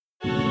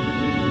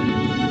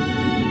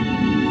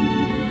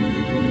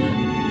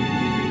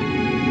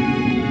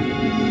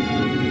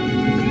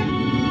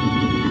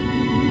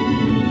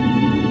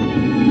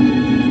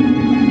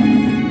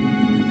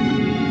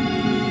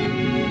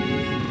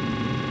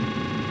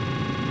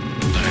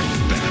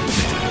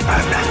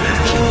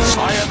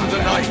I am the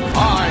Knight.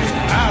 I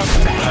am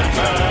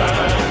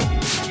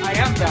Batman. I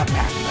am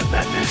Batman. I'm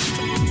Batman.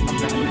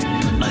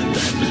 I'm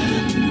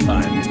Batman.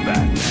 I'm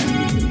Batman.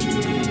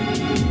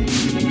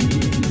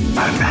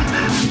 I'm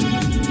Batman.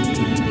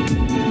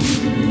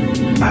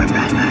 I'm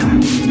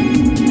Batman.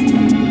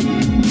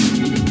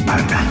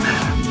 I'm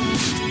Batman.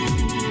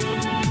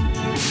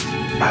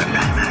 I'm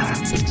Batman.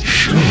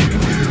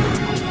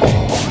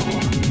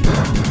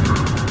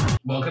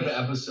 Welcome to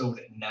episode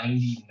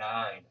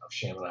 99 of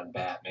Shambling on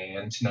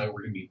Batman. Tonight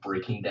we're going to be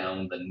breaking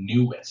down the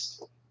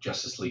newest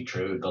Justice League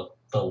trailer,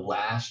 the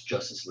last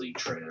Justice League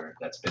trailer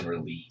that's been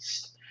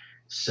released.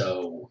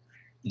 So,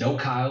 no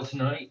Kyle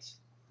tonight.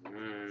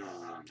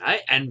 I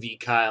envy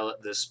Kyle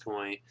at this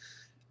point.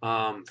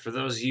 For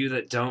those of you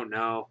that don't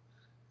know,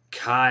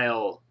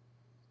 Kyle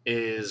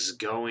is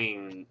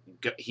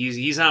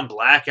he's on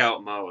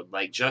blackout mode,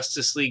 like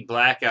Justice League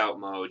blackout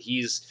mode.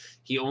 He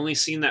only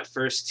seen that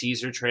first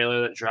teaser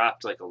trailer that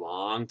dropped like a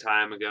long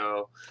time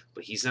ago,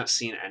 but he's not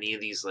seen any of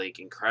these like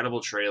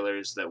incredible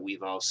trailers that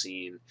we've all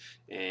seen,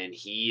 and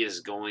he's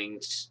gonna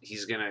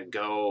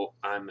go,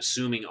 I'm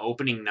assuming,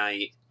 opening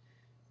night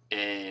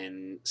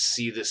and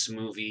see this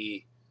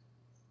movie,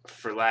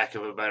 for lack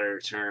of a better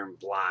term,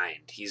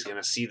 blind. He's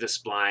gonna see this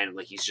blind,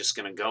 like he's just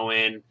gonna go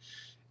in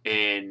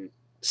and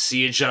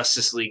see a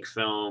Justice League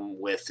film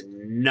with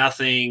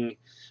nothing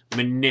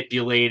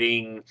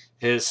manipulating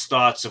his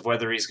thoughts of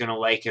whether he's going to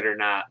like it or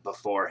not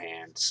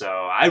beforehand. So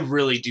I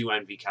really do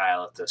envy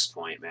Kyle at this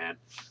point, man.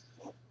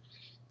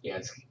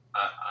 Yeah,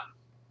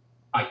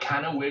 I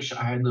kind of wish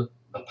I had the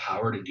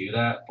power to do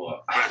that,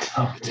 but I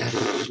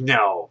don't.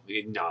 No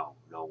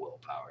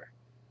willpower.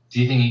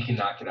 Do you think he can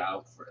knock it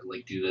out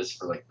do this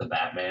for like the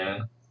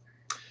Batman?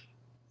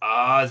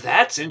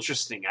 That's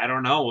interesting. I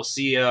don't know. We'll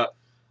see.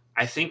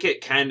 I think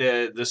it kind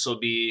of it'll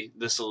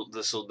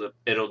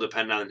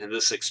depend on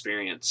this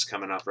experience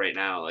coming up right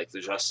now, like the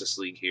Justice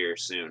League here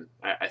soon.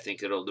 I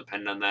think it'll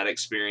depend on that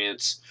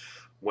experience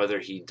whether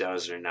he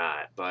does or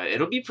not. But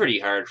it'll be pretty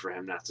hard for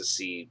him not to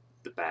see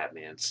the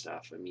Batman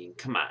stuff. I mean,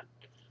 come on.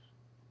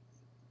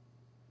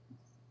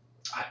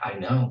 I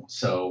know.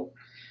 So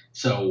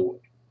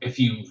if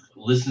you've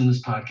listened to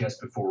this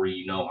podcast before,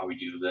 you know how we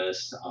do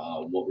this.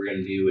 What we're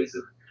gonna do is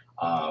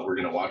we're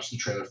gonna watch the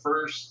trailer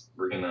first.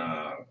 We're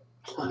gonna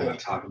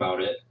talk about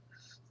it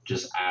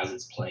just as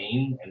it's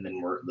playing, and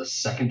then the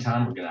second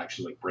time we're gonna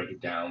actually break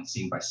it down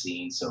scene by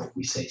scene. So if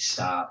we say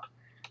stop,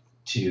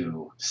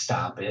 to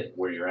stop it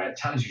where you're at.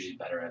 Tom's usually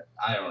better at.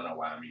 I don't know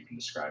why I'm even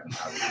describing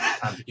how we do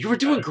it. You were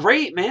doing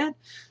great, man.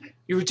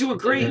 You were doing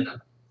great.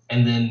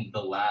 And then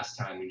the last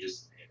time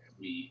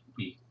we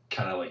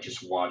kind of like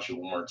just watch it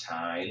one more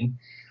time.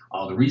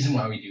 The reason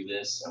why we do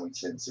this, and we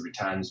say this every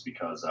time, is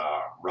because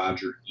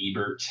Roger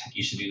Ebert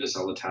used to do this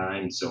all the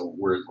time. So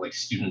we're like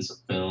students of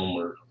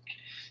film.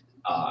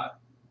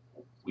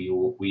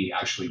 We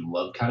actually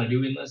love kind of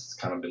doing this. It's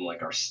kind of been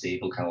like our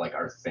staple, kind of like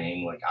our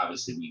thing. Like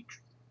obviously we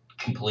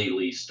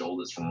completely stole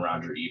this from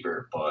Roger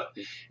Ebert, but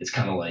it's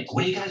kind of like,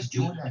 when are you guys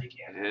doing that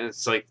again? And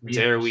it's like,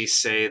 dare we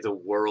say, the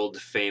world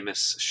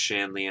famous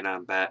Shanlian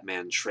on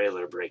Batman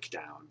trailer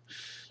breakdown.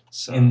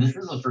 So, and this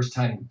is the first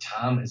time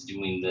Tom is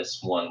doing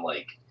this one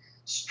like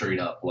straight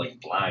up like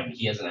blind.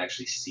 He hasn't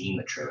actually seen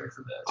the trailer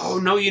for this. Oh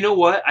no, you know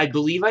what? I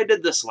believe I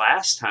did this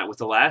last time with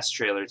the last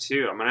trailer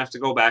too. I'm gonna have to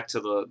go back to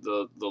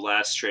the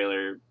last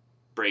trailer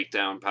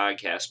breakdown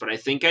podcast, but I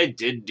think I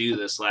did do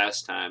this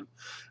last time.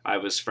 I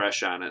was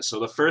fresh on it. So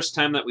the first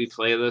time that we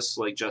play this,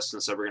 like Justin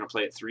said, we're gonna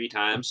play it 3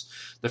 times.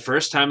 The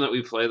first time that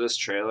we play this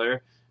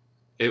trailer,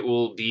 it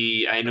will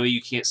be, I know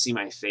you can't see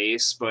my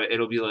face, but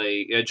it'll be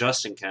like,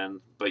 Justin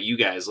can, but you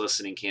guys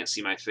listening can't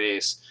see my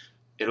face.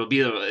 It'll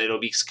be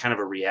kind of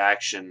a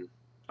reaction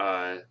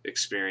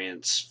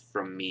experience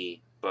from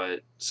me,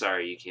 but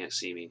sorry you can't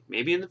see me.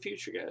 Maybe in the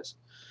future, guys.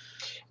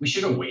 We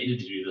should have waited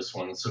to do this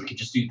one so we could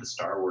just do the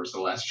Star Wars The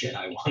Last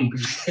Jedi one.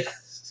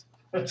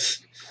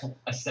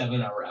 A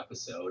 7-hour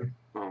episode.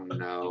 Oh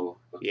no.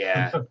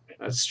 Yeah,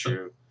 that's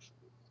true.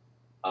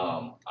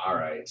 All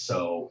right,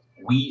 so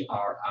we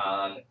are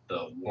on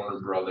the Warner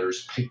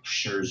Brothers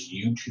Pictures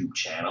YouTube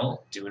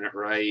channel. Doing it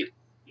right.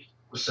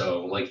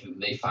 So, like,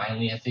 they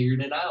finally have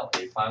figured it out.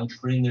 They finally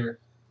putting their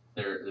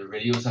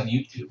videos on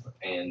YouTube,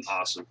 and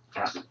Awesome.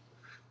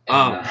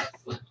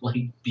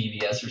 like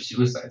BBS or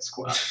Suicide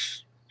Squad.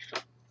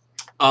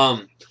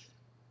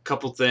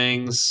 Couple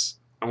things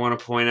I want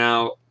to point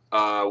out.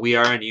 We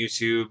are on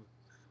YouTube.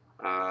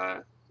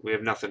 We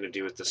have nothing to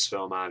do with this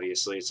film,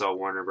 obviously. It's all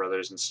Warner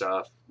Brothers and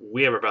stuff.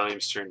 We have our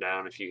volumes turned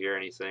down. If you hear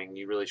anything,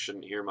 you really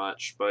shouldn't hear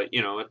much. But,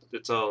 you know,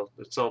 it's all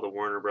the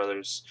Warner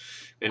Brothers,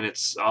 and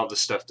it's all the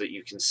stuff that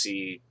you can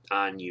see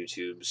on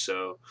YouTube.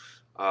 So,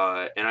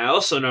 and I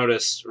also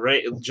noticed,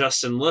 right,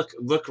 Justin, look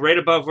right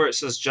above where it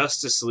says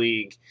Justice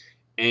League,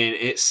 and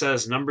it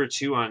says number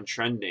 2 on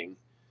trending.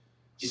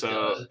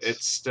 So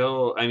it's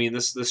still, I mean,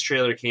 this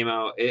trailer came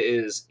out.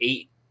 It's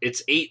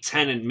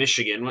 8:10 in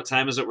Michigan. What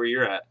time is it where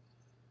you're at?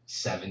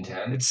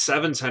 7:10. It's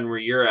 7:10 where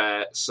you're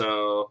at.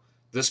 So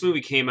this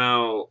movie came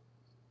out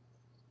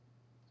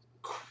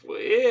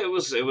It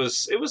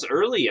was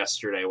early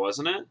yesterday,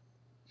 wasn't it?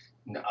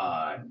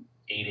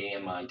 8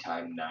 a.m. my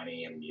time, 9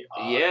 a.m.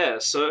 Yeah,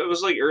 so it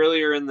was like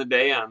earlier in the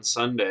day on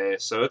Sunday.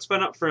 So it's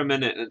been up for a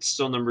minute and it's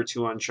still number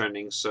 2 on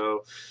trending.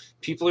 So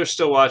people are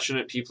still watching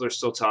it, people are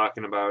still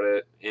talking about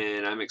it,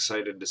 and I'm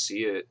excited to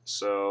see it.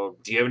 So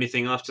do you have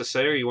anything else to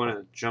say, or you want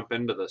to jump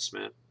into this,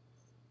 man?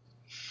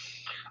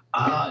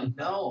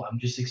 No, I'm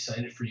just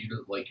excited for you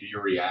to like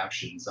your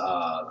reactions.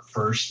 The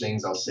first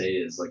things I'll say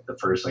is like the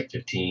first like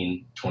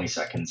 15, 20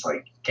 seconds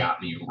like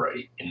got me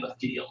right in the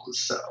feels.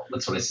 So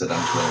that's what I said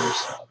on Twitter.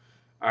 So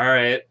All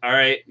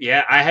right.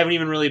 Yeah, I haven't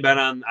been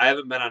on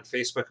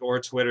Facebook or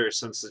Twitter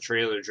since the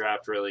trailer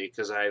dropped, really,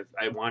 because I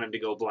wanted to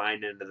go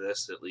blind into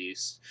this at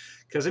least.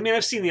 Because I mean,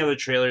 I've seen the other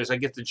trailers, I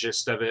get the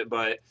gist of it,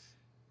 but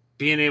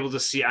being able to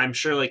see, I'm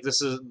sure like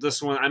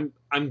this one,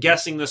 I'm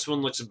guessing this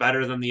one looks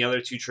better than the other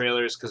 2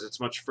 trailers because it's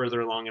much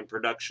further along in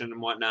production and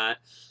whatnot.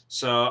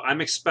 So I'm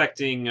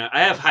expecting,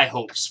 I have high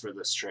hopes for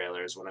this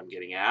trailer is what I'm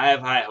getting at. I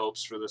have high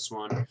hopes for this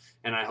one,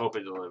 and I hope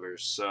it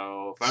delivers.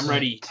 So if I'm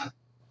ready.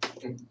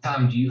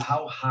 Tom,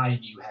 how high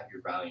do you have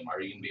your volume? Are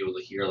you gonna be able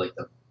to hear like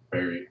the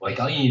very like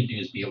all you need to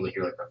do is be able to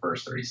hear like the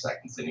first 30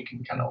 seconds, then you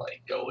can kind of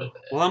like go with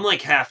it. Well, I'm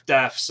like half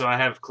deaf, so I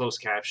have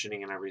closed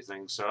captioning and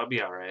everything, so I'll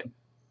be all right.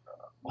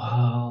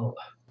 Well,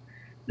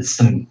 it's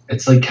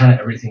like kind of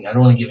everything. I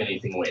don't want to give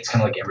anything away. It's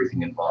kind of like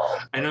everything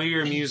involved. I know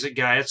you're a music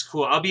guy. It's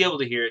cool. I'll be able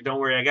to hear it. Don't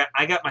worry.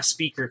 I got my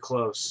speaker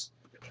close.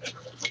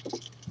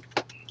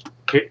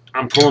 Here,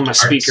 I'm pulling my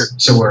speaker.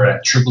 Right, so we're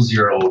at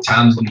 000.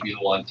 Tom's gonna be the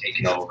one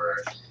taking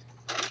over,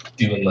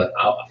 doing the.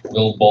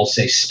 We'll both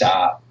say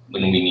stop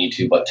when we need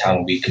to, but Tom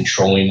will be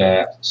controlling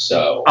that.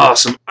 So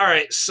awesome. All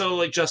right. So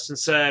like Justin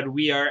said,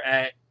 we are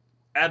at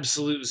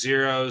absolute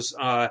zeros.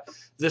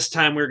 This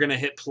time we're going to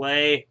hit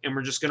play and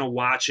we're just going to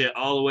watch it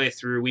all the way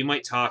through. We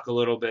might talk a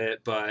little bit,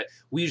 but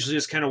we usually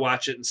just kind of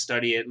watch it and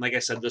study it. And like I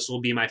said, this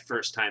will be my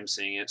first time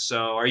seeing it. So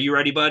are you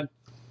ready, bud?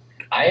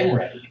 I am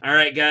ready. All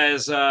right,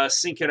 guys,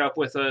 sync it up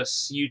with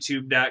us,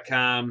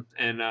 youtube.com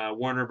and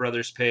Warner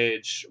Brothers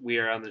page. We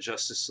are on the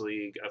Justice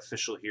League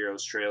Official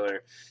Heroes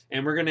trailer.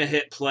 And we're going to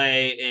hit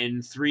play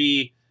in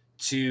 3,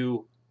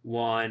 2,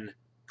 1,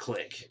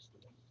 click.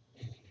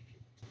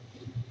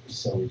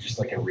 So just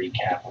like a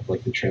recap of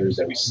like the trailers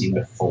that we've seen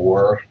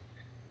before,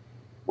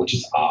 which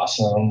is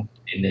awesome,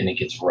 and then it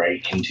gets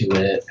right into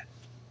it.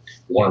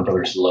 Warner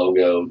Brothers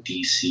logo,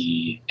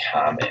 DC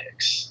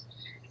Comics.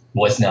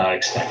 Was not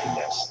expecting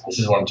this. This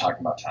is what I'm talking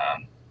about,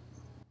 Tom.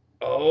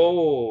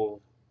 Oh.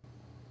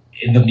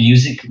 In the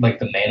music, like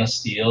the Man of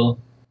Steel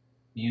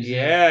music.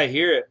 Yeah, I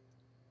hear it.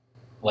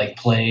 Like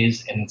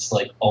plays, and it's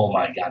like, oh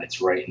my god,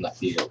 it's right in the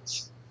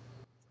fields.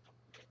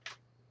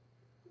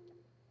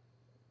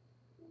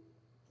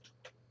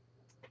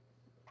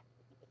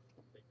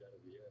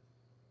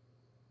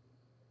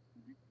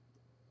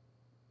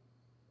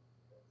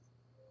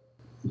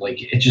 Like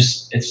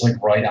it's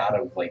like right out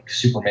of like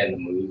Superman the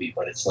movie,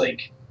 but it's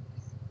like,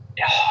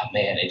 oh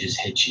man, it just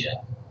hits you.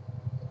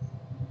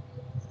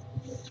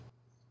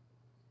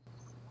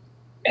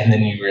 And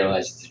then you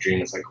realize it's a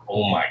dream. It's like,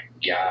 oh my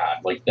god,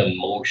 like the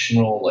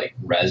emotional like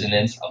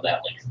resonance of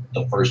that, like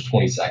the first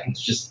 20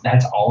 seconds, just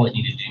that's all it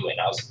needed to do,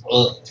 and I was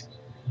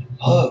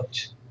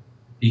hooked.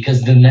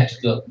 Because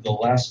the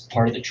last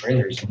part of the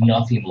trailer is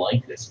nothing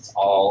like this. It's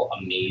all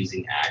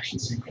amazing action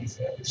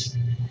sequences.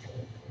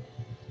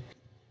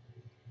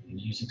 The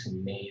music's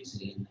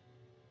amazing.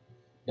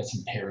 Got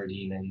some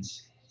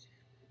parademons.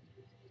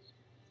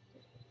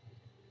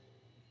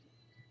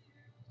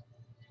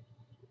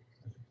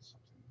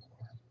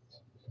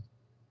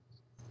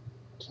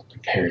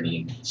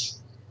 Parademons.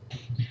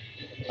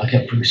 Look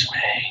at Bruce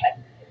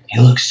Wayne. He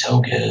looks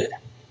so good.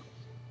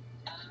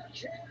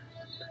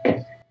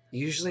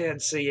 Usually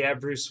I'd say, yeah,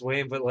 Bruce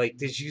Wayne, but, like,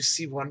 did you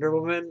see Wonder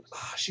Woman?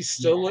 Oh, she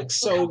still looks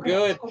so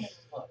good.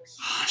 Oh,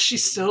 she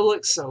still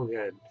looks so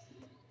good.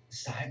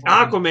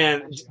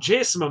 Aquaman,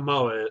 Jason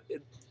Momoa,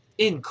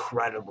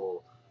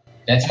 incredible.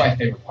 That's my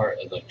favorite part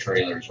of the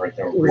trailers right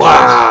there.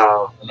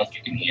 Wow. I don't know if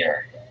you can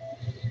hear.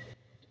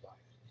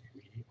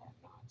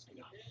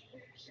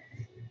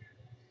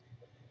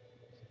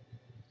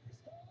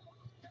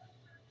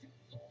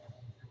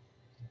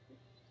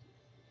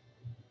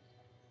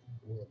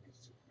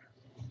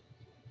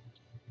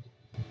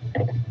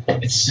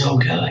 It's so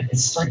good.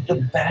 It's like the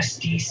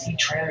best DC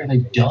trailer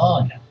they've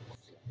done.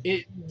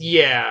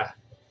 Yeah.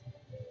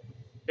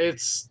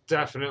 It's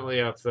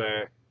definitely up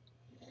there.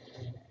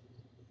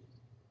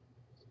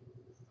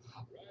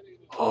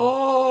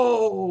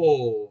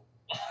 Oh!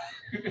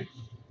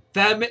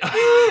 That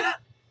Yeah.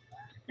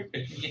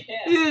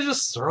 You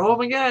just throw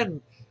him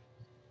again.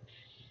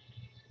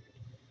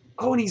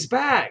 Oh, and he's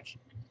back.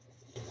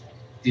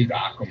 Dude,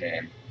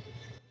 Aquaman.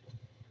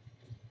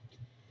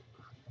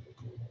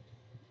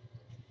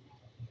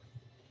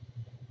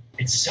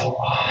 It's so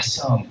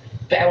awesome.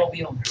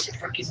 Batmobile,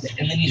 freaking,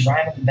 and then he's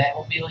riding the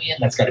Batmobile again.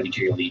 That's got to be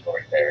Jerry Legal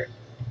right there.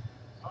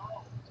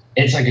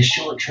 It's like a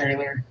short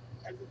trailer.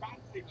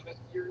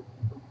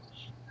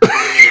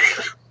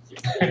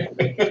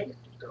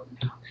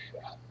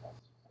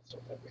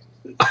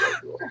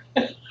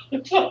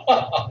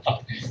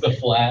 The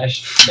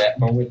Flash, that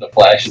moment, the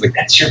Flash is like,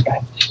 "That's your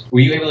back." Were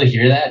you able to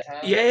hear that, Tom?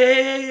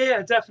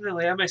 Yeah,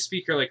 definitely. I had my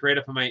speaker like right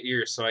up in my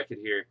ear so I could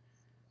hear.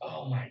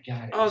 Oh my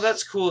god. Oh,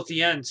 that's cool at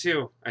the end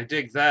too. I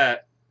dig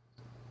that.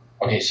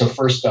 Okay, so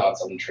first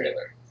thoughts on the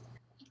trailer.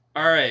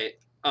 All right.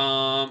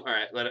 All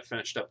right, let it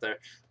finish up there.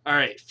 All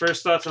right,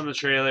 first thoughts on the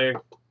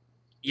trailer.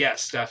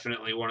 Yes,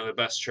 definitely one of the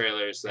best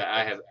trailers that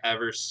I have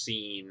ever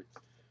seen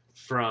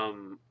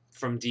from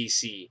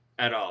DC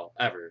at all,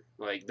 ever.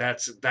 Like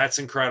that's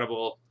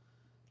incredible.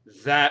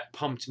 That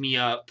pumped me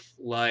up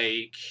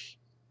like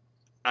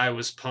I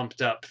was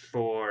pumped up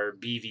for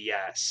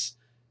BVS.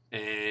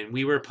 And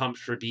we were pumped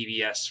for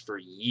BVS for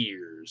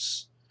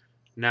years,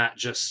 not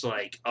just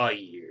like a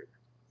year.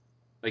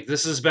 Like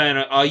this has been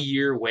a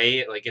year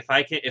wait. Like if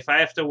I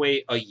have to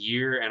wait a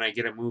year and I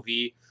get a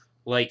movie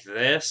like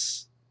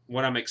this,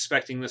 what I'm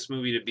expecting this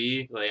movie to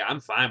be, like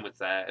I'm fine with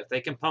that. If they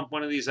can pump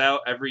one of these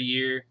out every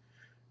year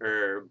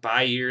or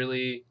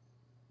bi-yearly,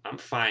 I'm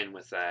fine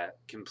with that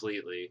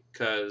completely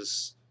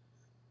cuz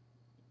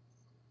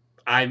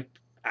I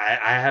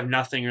have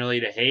nothing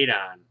really to hate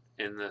on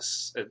in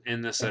this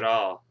at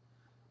all.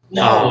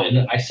 No,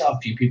 and I saw a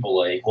few people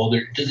like, well,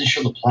 there doesn't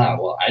show the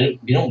plot. Well,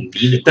 we don't need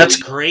to. That's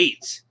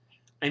great.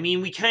 I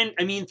mean,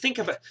 think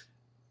of it.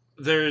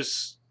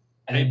 There's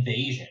an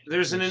invasion.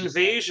 There's an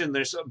invasion.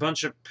 There's a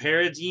bunch of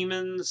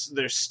parademons.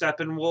 There's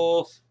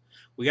Steppenwolf.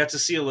 We got to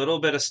see a little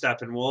bit of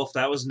Steppenwolf.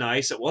 That was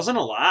nice. It wasn't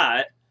a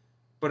lot,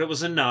 but it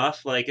was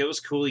enough. Like it was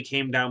cool. He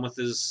came down with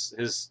his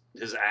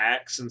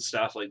axe and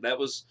stuff. Like that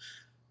was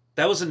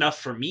enough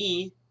for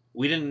me.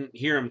 We didn't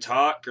hear him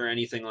talk or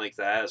anything like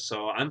that,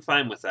 so I'm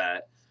fine with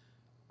that.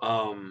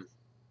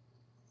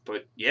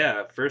 But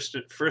yeah,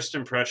 first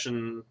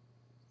impression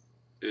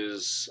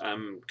is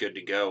I'm good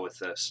to go with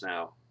this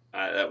now.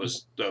 That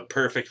was the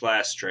perfect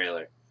last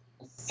trailer.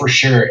 For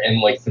sure,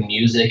 and like the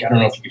music, I don't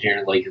know if you could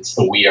hear, like it's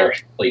the We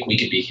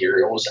Could Be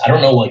Heroes. I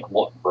don't know like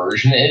what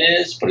version it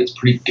is, but it's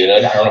pretty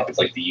good. I don't know if it's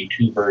like the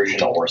YouTube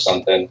version or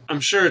something. I'm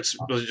sure it's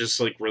just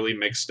like really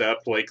mixed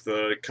up, like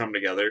the Come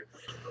Together.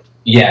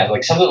 Yeah,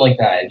 like something like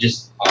that. It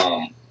just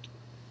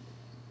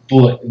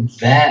but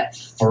that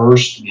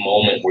first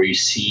moment where you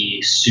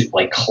see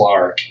like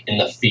Clark in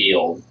the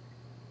field,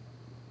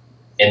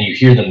 and you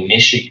hear the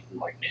Michigan.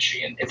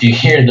 If you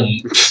hear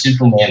the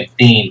Superman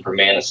theme for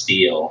Man of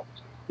Steel,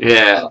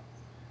 yeah,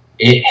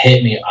 it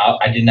hit me.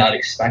 I did not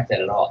expect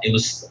that at all. It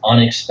was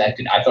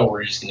unexpected. I thought we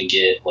were just gonna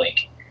get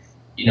like,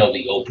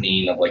 the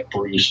opening of like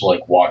Bruce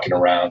like walking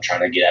around trying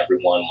to get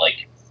everyone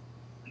like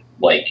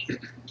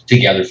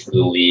together for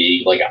the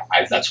league. Like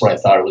that's what I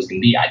thought it was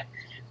gonna be.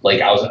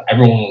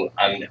 Everyone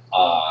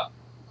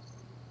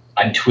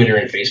on Twitter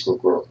and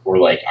Facebook were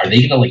like, are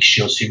they gonna like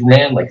show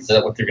Superman? Like, is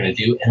that what they're gonna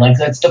do? And like,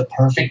 that's the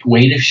perfect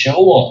way to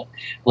show him,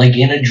 like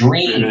in a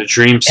dream. In a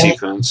dream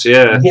sequence,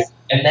 yeah.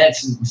 And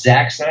that's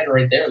Zack Snyder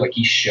right there. Like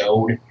he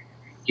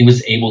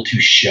was able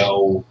to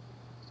show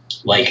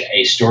like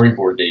a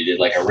storyboard that he did,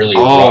 like a really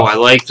I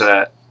like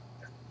that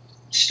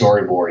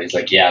storyboard. He's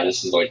like, yeah,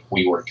 this is like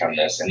we worked on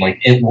this, and like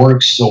it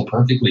works so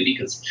perfectly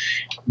because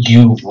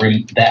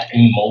that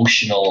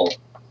emotional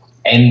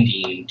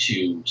ending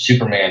to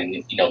Superman,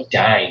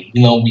 dying,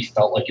 even though we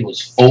felt like it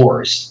was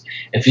forced,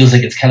 it feels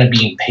like it's kind of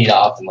being paid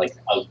off in like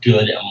a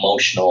good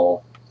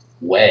emotional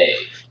way.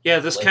 Yeah,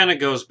 this kind of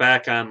goes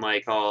back on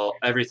like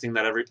everything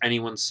that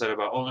anyone said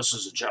about, this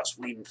is a Joss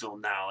Whedon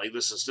film now. Like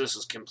this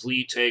is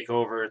complete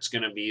takeover. It's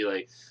gonna be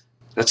like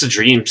that's a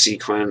dream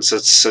sequence.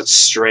 That's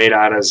straight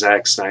out of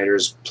Zack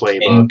Snyder's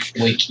playbook.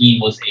 And like he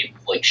was able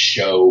to like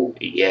show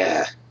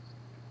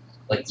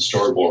like the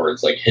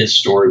storyboards, like his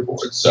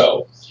storyboard.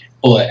 So,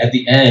 but at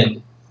the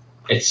end,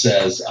 it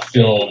says a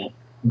film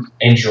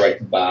and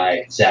directed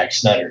by Zack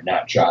Snyder,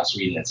 not Joss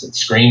Whedon. It's a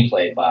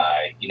screenplay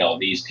by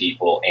these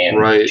people and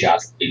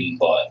Joss Whedon,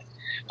 but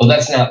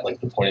that's not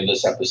like the point of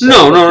this episode.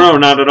 No,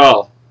 not at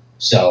all.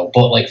 So,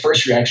 but like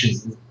first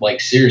reactions,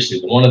 like seriously,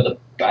 one of the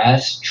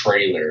best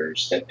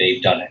trailers that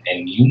they've done,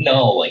 and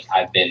like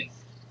I've been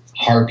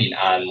harping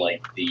on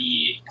like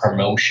the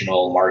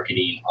promotional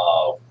marketing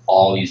of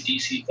all these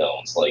DC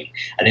films. Like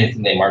I didn't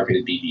think they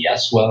marketed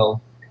BVS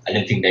well. I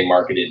didn't think they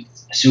marketed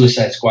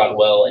Suicide Squad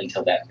well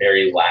until that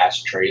very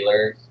last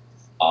trailer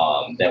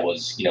that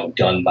was,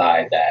 done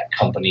by that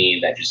company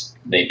that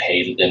they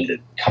paid them to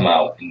come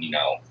out and,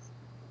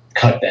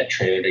 cut that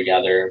trailer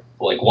together.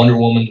 Like Wonder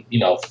Woman,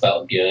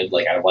 felt good.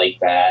 Like I like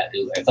that.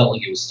 I felt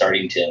like it was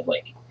starting to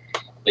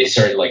they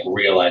started to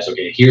realize,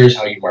 okay, here's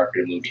how you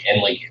market a movie.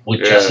 And like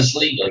with Justice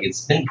League, like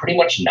it's been pretty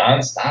much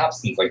nonstop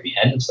since like the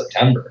end of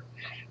September.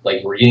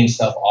 Like we're getting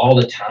stuff all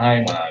the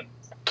time on,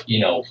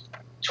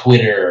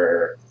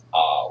 Twitter,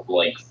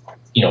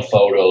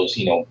 photos.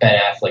 Ben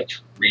Affleck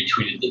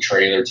retweeted the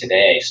trailer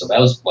today, so that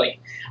was like,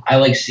 I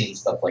like seeing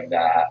stuff like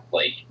that.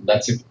 Like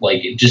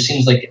it just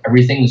seems like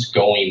everything's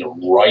going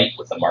right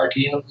with the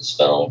marketing of this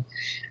film,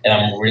 and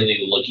I'm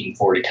really looking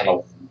forward to kind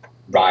of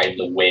ride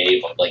the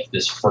wave of like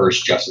this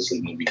first Justice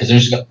League movie, because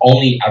there's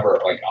only ever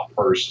like a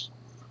first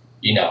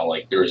you know,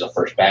 like there was a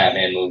first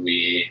Batman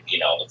movie, you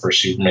know, the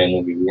first Superman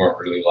movie. We weren't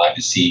really allowed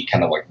to see,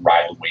 kind of like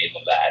ride the wave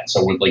of that.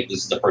 So we're like,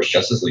 this is the first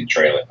Justice League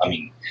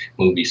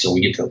movie. So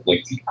we get to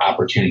like the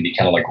opportunity to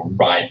kind of like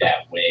ride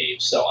that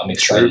wave. So I'm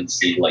excited to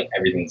see like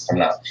everything that's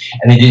coming out.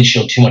 And they didn't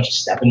show too much of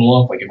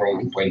Steppenwolf. Like everyone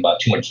complained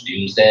about too much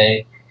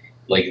Doomsday.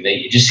 Like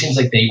it just seems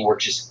like they were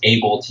just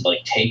able to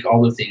like take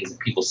all the things that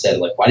people said,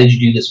 like, why did you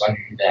do this? Why did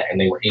you do that? And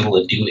they were able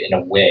to do it in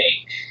a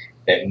way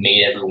that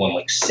made everyone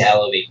like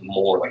salivate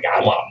more. Like,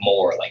 I want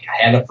more. Like,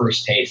 I had a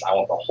first taste. I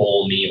want the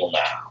whole meal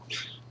now.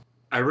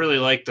 I really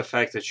like the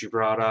fact that you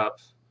brought up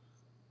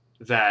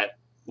that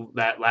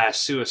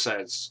last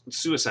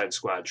Suicide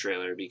Squad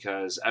trailer,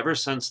 because ever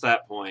since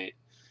that point,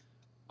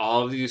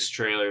 all of these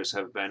trailers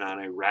have been on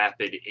a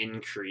rapid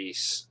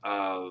increase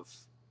of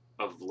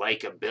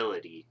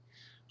likability.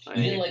 You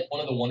didn't like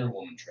one of the Wonder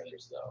Woman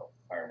trailers, though,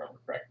 if I remember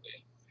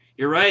correctly.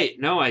 You're right.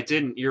 No, I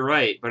didn't. You're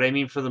right. But I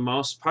mean, for the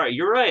most part,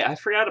 you're right. I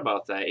forgot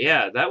about that.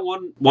 Yeah, that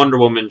one Wonder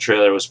Woman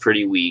trailer was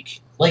pretty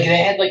weak. Like, they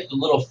had, like, the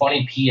little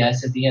funny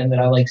PS at the end that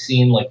I like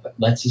seeing, like,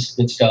 that's just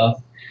good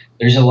stuff.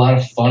 There's a lot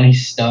of funny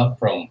stuff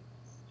from...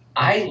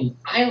 I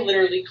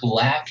literally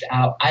laughed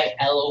out. I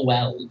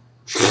LOL'd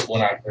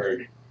when I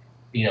heard,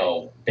 you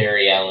know,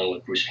 Barry Allen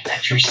with Bruce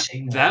Banner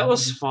saying that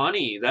was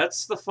funny.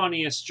 That's the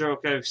funniest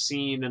joke I've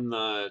seen in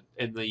the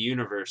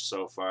universe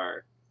so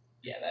far.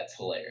 Yeah, that's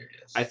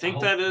hilarious. I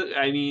think that is,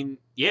 I mean,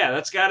 yeah,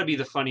 that's got to be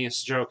the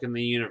funniest joke in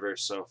the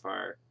universe so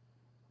far.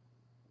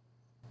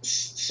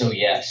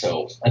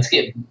 So let's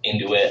get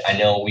into it. I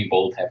know we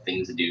both have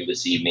things to do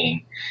this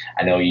evening.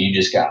 I know you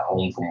just got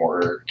home from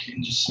work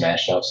and just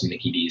smashed out some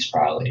Mickey D's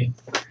probably.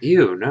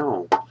 Ew,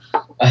 no.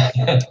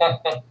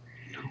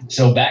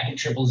 So back in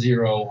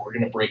 000, we're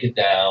gonna break it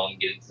down,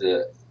 get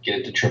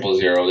it to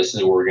 000. This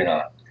is where we're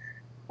gonna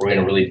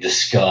really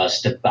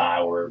discuss,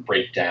 devour,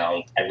 break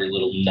down every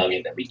little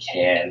nugget that we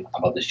can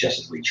about this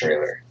Justice League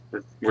trailer.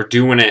 We're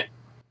doing it.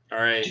 All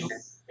right.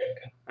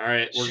 All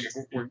right.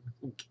 We're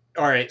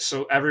all right.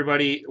 So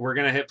everybody, we're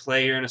gonna hit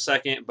play here in a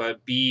second,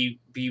 but be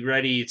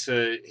ready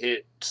to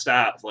hit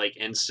stop like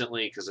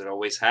instantly, because it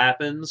always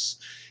happens,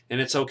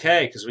 and it's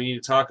okay because we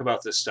need to talk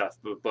about this stuff.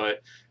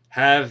 But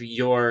have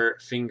your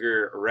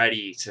finger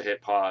ready to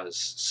hit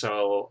pause.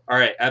 So all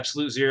right,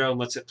 Absolute Zero.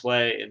 Let's hit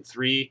play in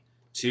 3,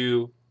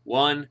 2,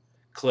 1.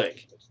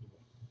 Click.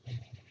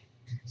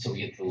 So we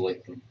get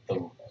the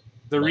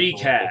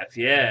recap.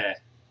 Yeah.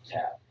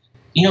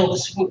 You know,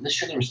 this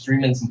trailer was 3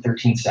 minutes and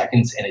 13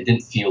 seconds, and it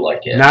didn't feel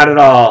like it. Not at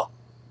all.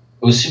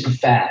 It was super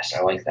fast.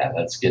 I like that.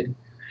 That's good.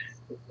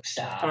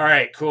 Stop. All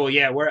right, cool.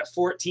 Yeah, we're at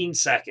 14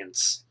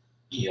 seconds.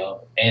 Yeah,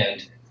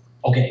 and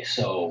okay,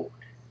 so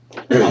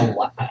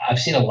I've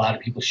seen a lot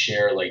of people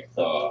share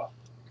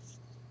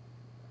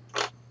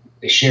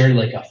they shared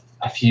like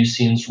a few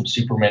scenes from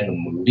Superman the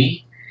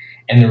movie,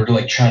 and they were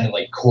like trying to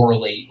like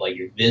correlate like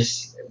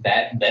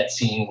that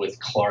scene with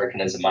Clark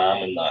and his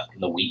mom in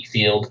the wheat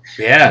field.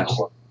 Yeah.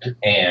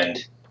 And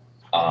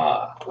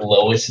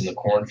Lois in the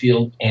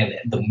cornfield, and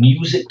the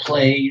music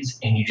plays,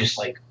 and you just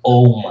like,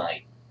 oh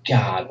my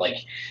god, like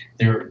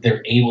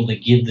they're able to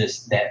give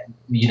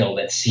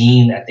that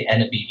scene at the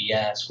end of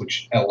BVS,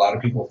 which a lot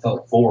of people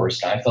felt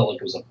forced. I felt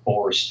like it was a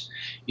forced,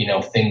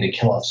 thing to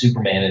kill off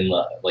Superman in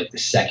the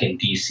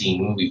second DC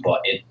movie,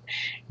 but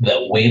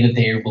the way that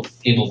they were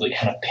able to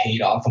kind of pay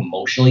it off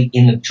emotionally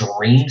in the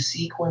dream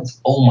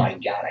sequence, oh my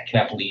god, I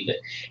cannot believe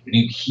it.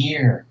 You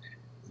hear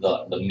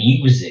the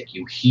music,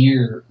 you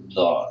hear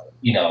the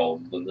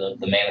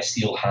Man of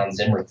Steel Hans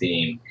Zimmer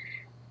theme,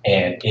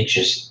 and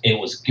it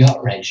was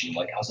gut wrenching.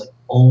 Like, I was like,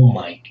 oh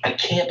my, I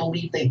can't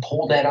believe they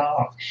pulled that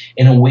off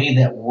in a way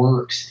that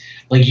works.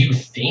 Like, you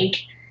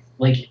think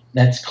like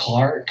that's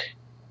Clark,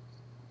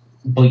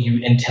 but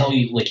until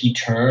like he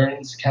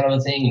turns kind of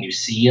a thing and you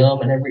see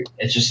him and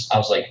it's just, I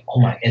was like, oh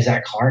my, is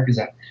that Clark?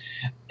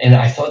 And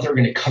I thought they were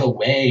going to cut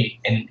away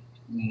and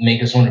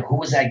make us wonder, who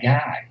was that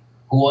guy?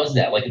 Who was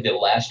that? Like the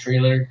last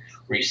trailer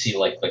where you see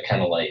like the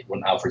kind of like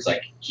when Alfred's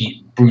like,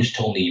 Bruce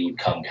told me you would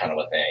come kind of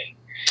a thing.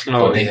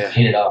 Oh, but they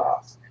hit it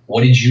off.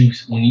 When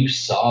you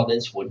saw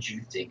this, what did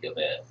you think of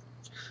it?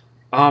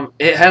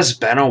 It has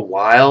been a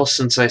while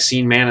since I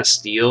seen Man of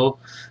Steel,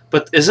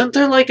 but isn't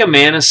there like a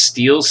Man of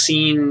Steel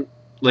scene,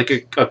 like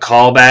a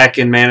callback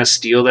in Man of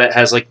Steel that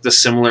has like the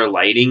similar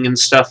lighting and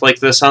stuff like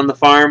this on the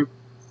farm?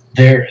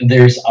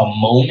 There's a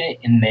moment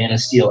in Man of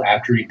Steel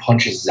after he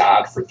punches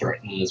Zod for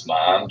threatening his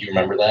mom. Do you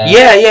remember that?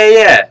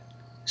 Yeah.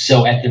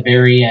 So at the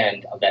very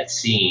end of that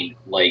scene,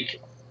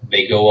 like,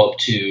 they go up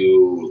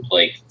to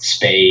like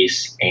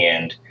space,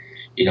 and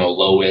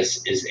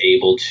Lois is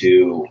able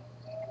to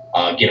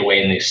get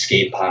away in the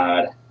escape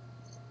pod,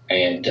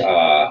 and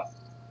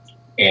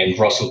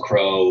Russell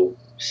Crowe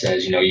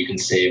says, you can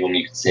save them,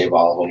 you can save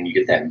all of them. You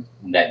get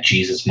that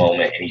Jesus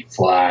moment, and he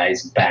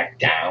flies back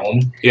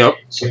down. Yep.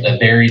 So the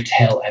very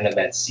tail end of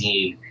that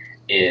scene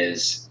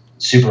is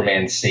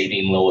Superman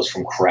saving Lois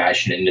from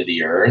crashing into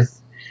the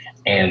earth,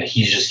 and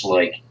he's just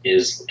like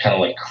is kind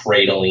of like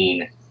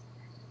cradling.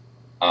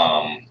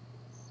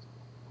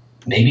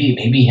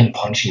 Maybe him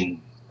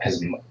punching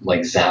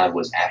like Zod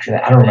was after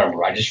that. I don't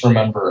remember. I just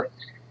remember,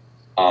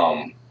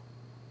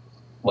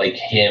 like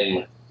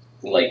him,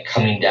 like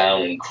coming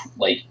down and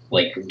like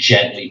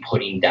gently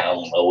putting down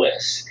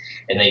Lois,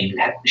 and they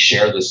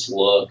share this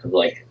look of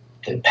like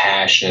the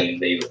passion.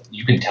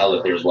 You can tell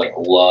that there's like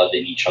love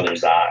in each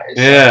other's eyes.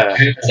 Yeah.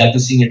 Is that the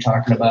scene you're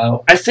talking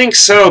about? I think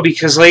so,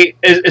 because like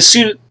as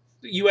soon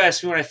you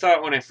asked me what I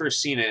thought when I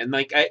first seen it, and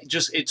like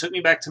it took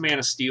me back to Man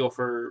of Steel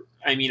for.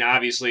 I mean,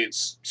 obviously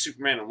it's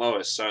Superman and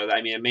Lois, so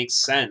I mean it makes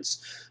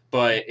sense,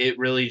 but it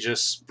really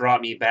just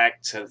brought me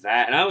back to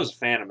that, and I was a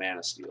fan of Man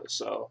of Steel,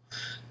 so.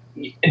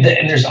 And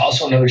there's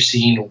also another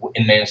scene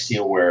in Man of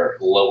Steel where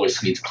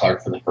Lois meets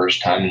Clark for the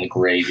first time in the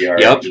graveyard.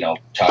 Yep. You know,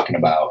 talking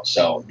about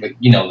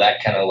that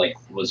kind of like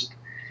was.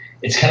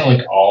 It's kind of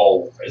like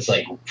all. It's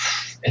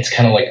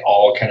kind of like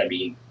all kind of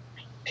being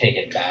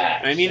taken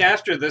back. I mean,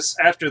 after this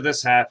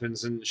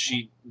happens, and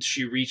she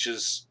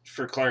reaches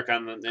for Clark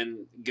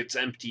and gets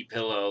empty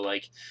pillow,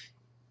 like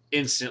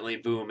instantly,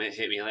 boom! It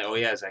hit me like, oh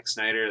yeah, Zack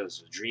Snyder.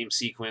 This was a dream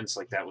sequence.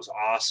 Like that was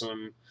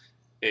awesome.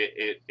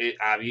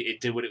 It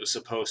did what it was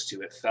supposed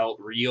to. It felt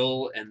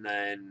real, and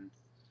then,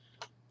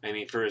 I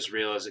mean, for as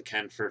real as it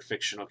can for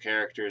fictional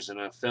characters in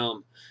a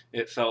film,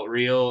 it felt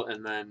real,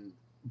 and then,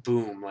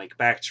 boom! Like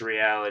back to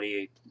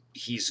reality.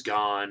 He's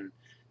gone,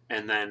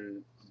 and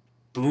then,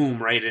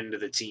 boom! Right into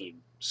the team.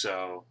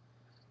 So,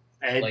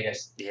 yeah.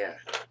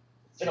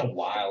 It's been a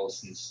while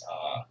since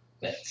I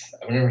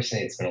would never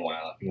say it's been a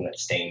while. I think that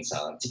Stain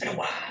song. It's been a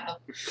while.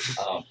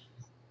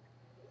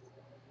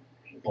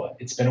 But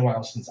it's been a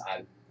while since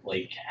I've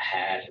like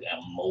had an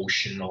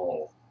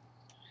emotional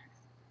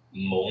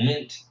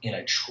moment in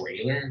a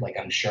trailer. Like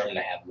I'm sure I'm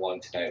gonna have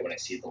one tonight when I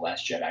see the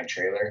Last Jedi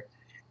trailer.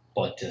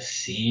 But to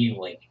see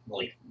like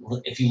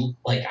if you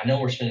like, I know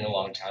we're spending a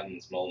long time in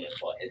this moment,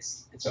 but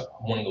it's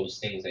one of those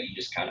things that you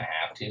just kind of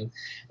have to.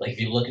 Like if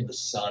you look at the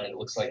sun, it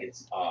looks like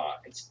it's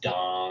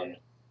dawn.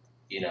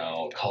 You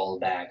know,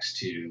 callbacks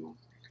to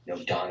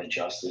Dawn of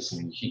Justice,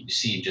 and you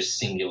see just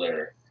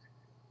singular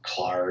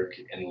Clark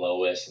and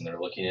Lois, and they're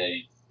looking at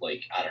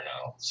like I don't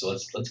know. So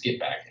let's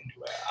get back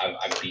into it.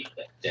 I beat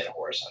the dead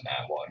horse on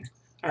that one.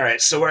 All right,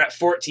 so we're at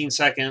 14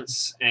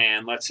 seconds,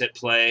 and let's hit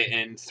play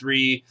in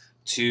 3,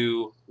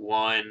 2,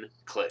 1,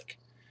 click.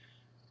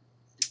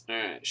 All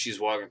right, she's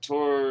walking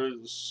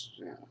towards.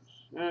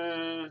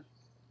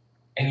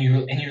 And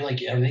you're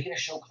like, are they gonna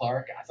show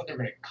Clark? I thought they were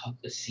gonna cut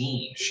the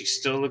scene. She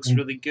still looks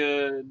really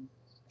good.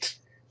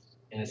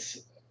 And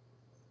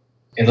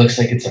it looks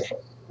like it's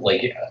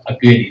a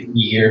good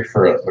year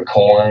for the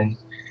corn.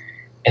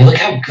 And look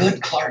how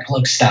good Clark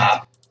looks.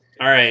 Stop.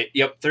 All right.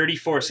 Yep.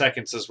 34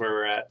 seconds is where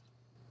we're at.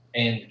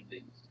 And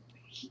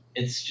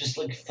it's just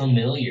like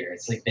familiar.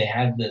 It's like they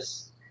have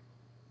this.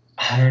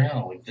 I don't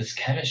know. Like this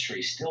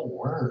chemistry still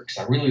works.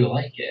 I really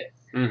like it.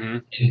 Mm-hmm.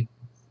 And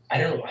I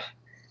don't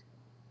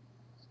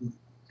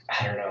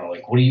know.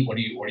 Like, what are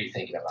you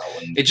thinking about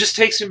when it just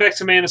takes me back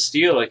to Man of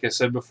Steel? Like I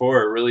said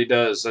before, it really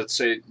does. Let's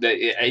say that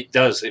it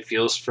does. It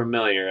feels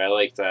familiar. I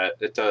like that.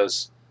 It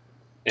does.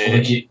 And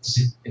it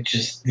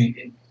just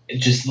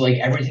like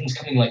everything's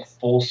coming like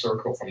full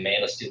circle from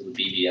Man of Steel to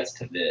BVS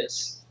to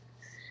this.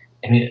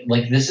 I mean,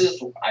 like this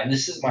is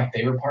my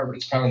favorite part, but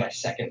it's probably my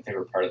second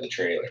favorite part of the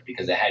trailer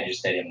because it had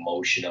just that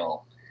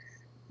emotional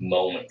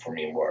moment for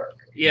me. Where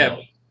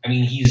I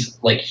mean, he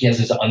has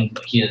his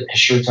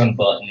shirt's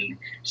unbuttoned.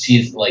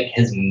 See his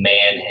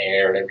man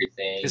hair and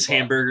everything. His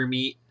hamburger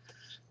meat.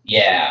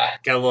 Yeah,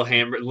 got a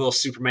little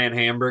Superman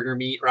hamburger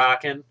meat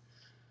rocking.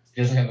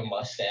 He doesn't have a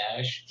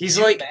mustache. He's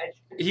like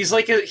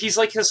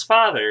his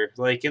father,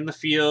 like in the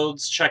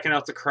fields checking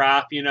out the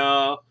crop.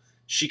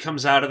 She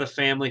comes out of the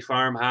family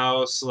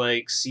farmhouse,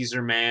 like sees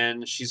her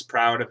man. She's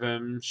proud of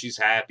him. She's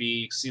happy.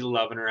 You see the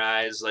love in her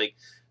eyes. Like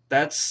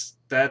that's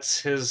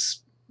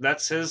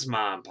his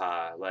mom,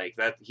 pa. Like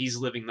that he's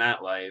living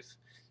that life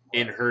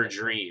in her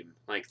dream.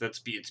 Like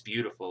it's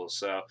beautiful.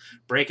 So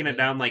breaking it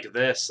down like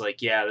this,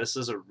 this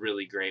is a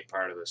really great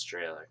part of this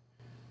trailer.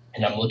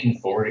 And I'm looking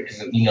forward to it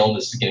because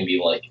this is going to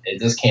be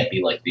this can't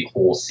be like the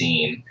whole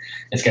scene.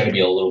 It's got to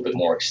be a little bit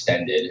more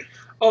extended.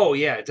 Oh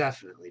yeah,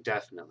 definitely.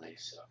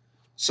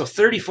 So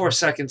 34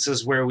 seconds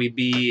is where we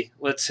be.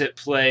 Let's hit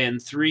play in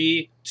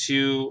 3,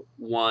 2,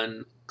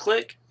 1,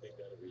 click.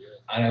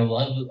 And I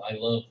love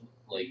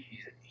like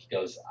he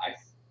goes,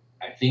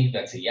 I think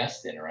that's a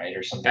yes then, right?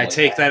 Or something I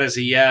take that as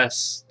a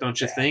yes, don't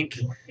you think?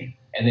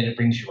 And then it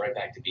brings you right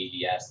back to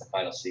BVS, the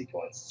final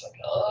sequence. It's like,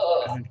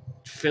 oh.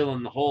 Fill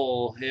in the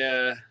hole,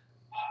 yeah.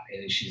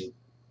 And then she's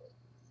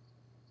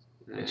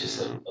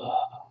just like,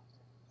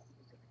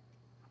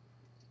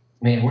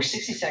 man, we're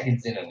 60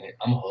 seconds in and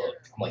I'm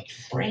hooked. I'm like,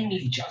 bring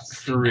me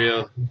Justice League. For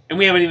real. And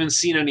we haven't even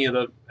seen any of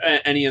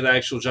the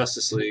actual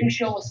Justice League. You can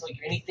show us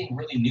anything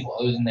really new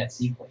other than that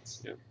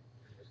sequence. Yeah.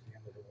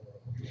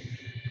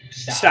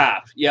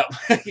 Stop. Yep.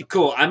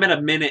 Cool. I'm at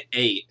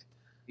 1:08.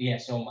 Yeah,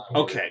 so am I.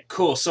 Okay,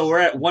 cool. So we're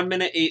at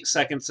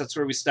 1:08. That's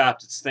where we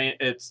stopped. It's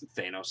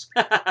Thanos.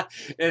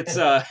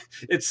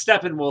 It's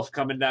Steppenwolf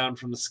coming down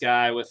from the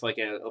sky with like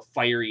a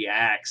fiery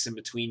axe in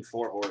between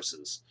 4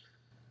 horses.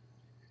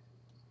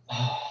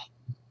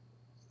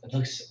 it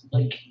looks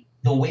like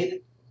the way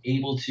that they're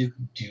able to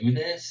do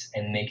this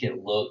and make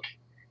it look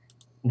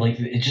like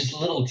it just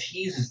little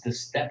teases. The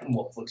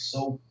Steppenwolf looks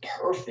so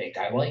perfect.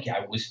 I like it.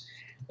 I was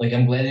like,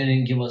 I'm glad they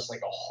didn't give us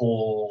like a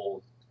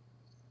whole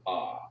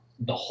uh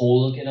the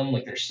whole look at him.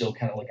 Like they're still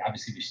kind of like,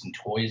 obviously we've seen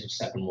toys of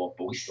Steppenwolf,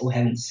 but we still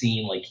haven't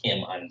seen like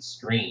him on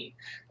screen.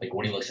 Like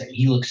what he looks like.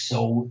 He looks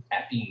so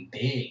effing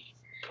big.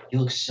 He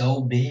looks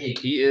so big.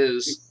 He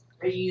is. It's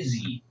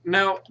crazy.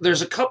 Now,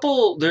 there's a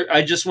couple. There,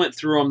 I just went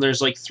through them.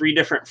 There's like 3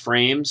 different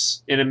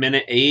frames in a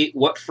minute 8.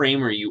 What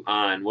frame are you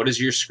on? What does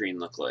your screen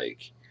look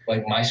like?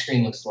 Like my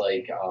screen looks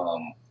like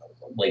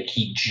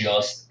he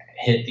just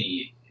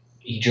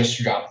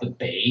dropped the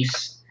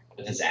base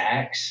with his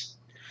axe.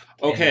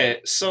 Okay,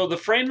 so the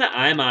frame that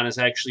I'm on is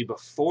actually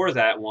before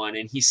that one,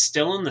 and he's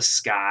still in the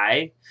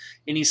sky,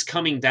 and he's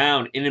coming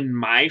down. And in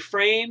my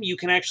frame, you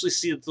can actually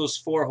see that those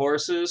 4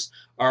 horses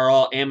are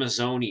all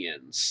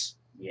Amazonians.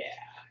 Yeah.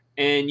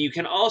 And you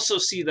can also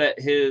see that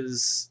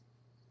his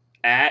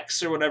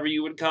axe, or whatever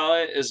you would call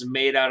it, is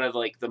made out of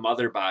like the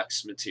mother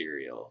box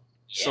material.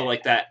 So Yeah.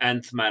 like that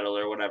nth metal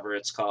or whatever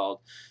it's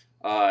called.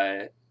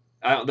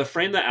 The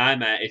frame that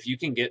I'm at, if you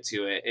can get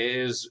to it,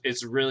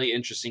 it's really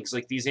interesting because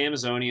like these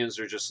Amazonians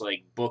are just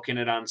like booking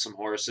it on some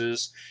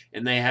horses,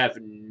 and they have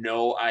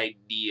no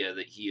idea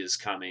that he is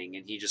coming,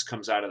 and he just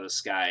comes out of the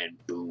sky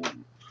and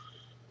boom.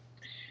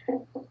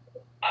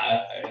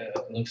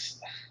 It looks.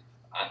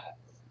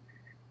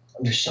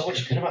 There's so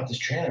much good about this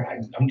trailer.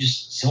 I'm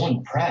just so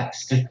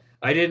impressed.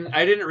 I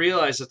didn't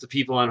realize that the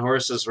people on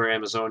horses were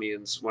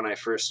Amazonians when I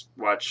first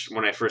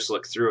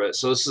looked through it.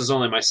 So this is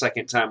only my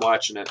second time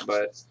watching it,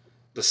 but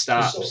the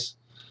stops.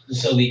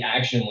 So the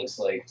action looks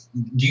like.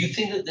 Do you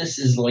think that this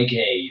is like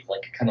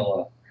kind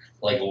of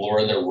like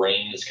Lord of the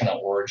Rings kind of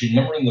origin?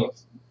 Remember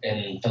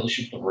in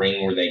Fellowship of the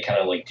Ring where they kind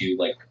of like do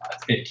like a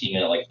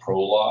 15-minute like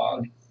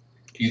prologue?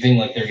 Do you think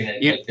like they're gonna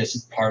like this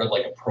is part of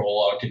like a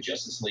prologue to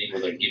Justice League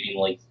where they're giving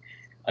like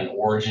an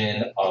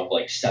origin of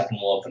like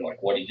Steppenwolf and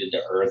like what he did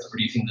to Earth, or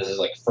do you think this is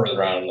like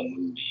further on in the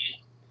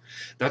movie?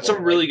 That's a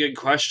really good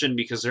question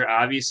because they're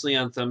obviously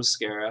on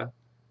Themyscira.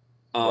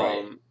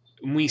 Right.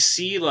 We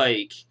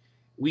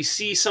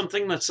see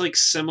something that's like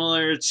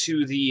similar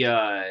to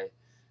the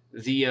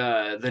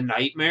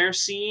nightmare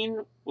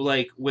scene,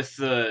 like with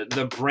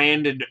the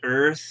branded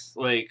Earth,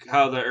 like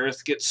how the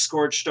Earth gets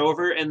scorched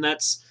over, and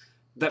that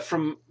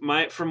from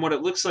what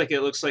it looks like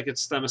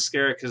it's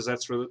Themyscira because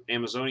that's where the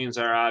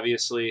Amazonians are,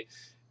 obviously,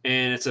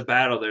 and it's a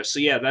battle there. So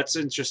yeah, that's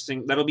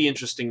interesting. That'll be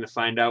interesting to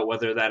find out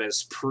whether that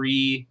is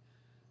pre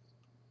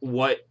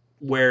where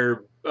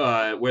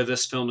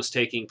this film is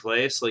taking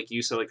place, like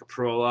you said, like a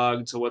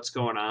prologue to what's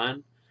going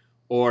on,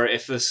 or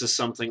if this is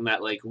something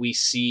that like we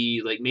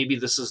see, like maybe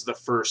this is the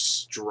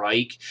first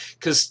strike,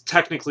 because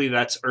technically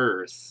that's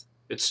Earth.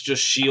 It's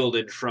just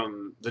shielded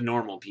from the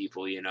normal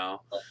people, and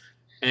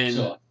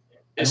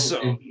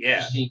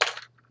yeah.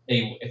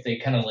 If they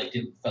kind of like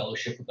did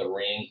Fellowship of the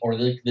Ring, or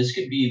like this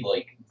could be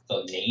like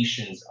the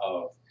nations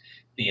of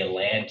the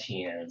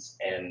Atlanteans,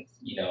 and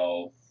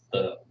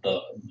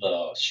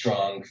the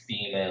strong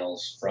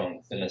females from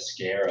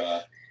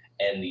Themyscira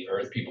and the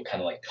Earth people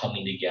kind of like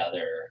coming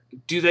together.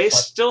 Do they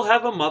still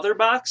have a mother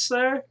box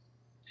there?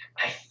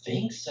 I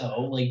think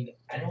so. Like,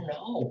 I don't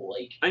know.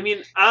 Like, I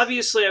mean,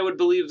 obviously, I would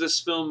believe this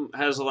film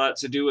has a lot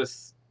to do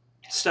with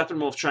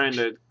Steppenwolf trying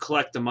to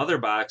collect the mother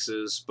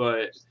boxes,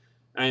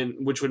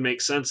 which would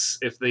make sense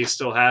if they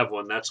still have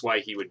one. That's why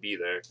he would be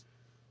there.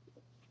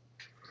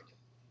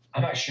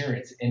 I'm not sure.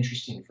 It's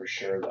interesting for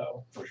sure,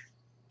 though.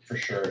 For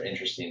sure,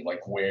 interesting.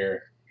 Like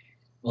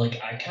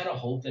I kind of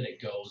hope that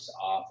it goes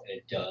off and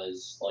it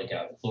does like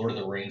a Lord of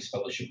the Rings,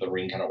 Fellowship of the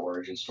Ring kind of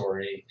origin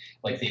story.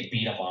 Like they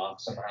beat him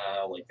off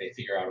somehow. Like they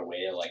figure out a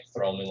way to like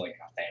throw him in like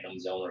a Phantom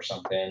Zone or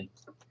something.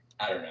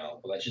 I don't know,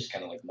 but that's just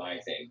kind of like my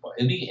thing. But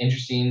it'd be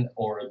interesting,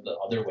 or the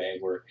other way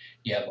where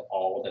you have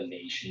all the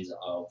nations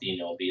of the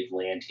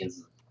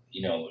Atlanteans,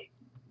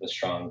 the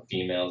strong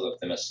females of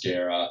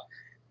Themyscira,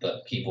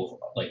 the people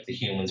like the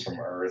humans from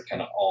Earth,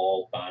 kind of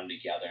all bond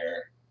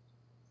together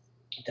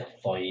to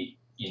fight.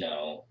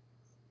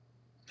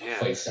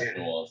 Fight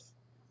Steppenwolf.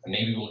 And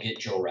maybe we'll get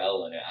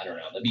Jor-El in it. I don't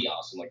know. That'd be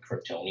awesome. Like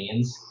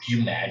Kryptonians. Could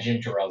you imagine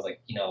if Jor-El's like,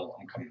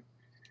 I'm coming.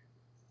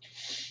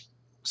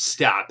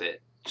 Stop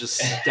it. Just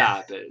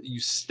stop it. You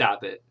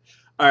stop it.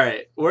 All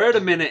right. We're at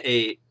a minute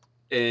 8,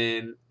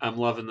 and I'm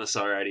loving this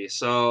already.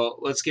 So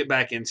let's get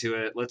back into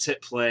it. Let's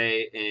hit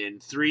play in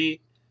 3,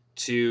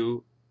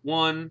 2,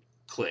 1,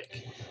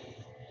 click.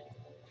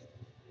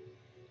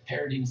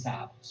 Paradigm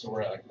stop. So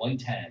we're at like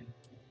 110.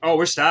 Oh,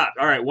 we're stopped.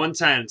 All right,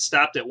 110.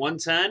 Stopped at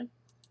 110.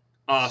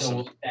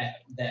 Awesome. So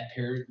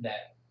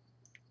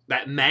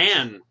that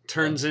man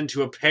turns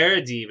into a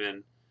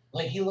parademon.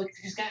 Like he's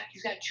got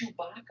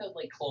Chewbacca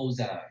like clothes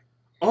on.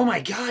 Oh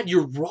my God,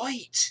 you're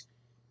right.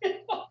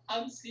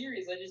 I'm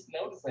serious. I just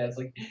noticed that. It's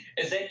like,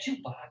 is that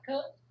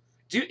Chewbacca?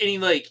 Dude,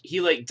 and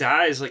he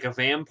dies like a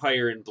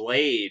vampire in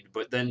Blade,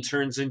 but then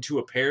turns into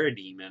a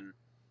parademon.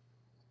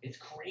 It's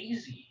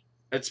crazy.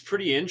 It's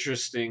pretty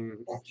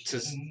interesting.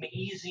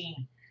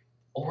 Amazing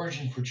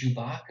origin for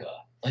Chewbacca.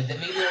 Like that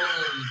maybe only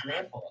his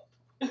grandpa.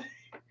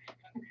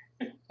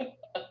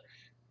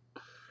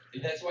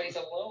 That's why he's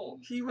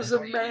alone. He was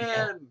That's a why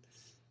man.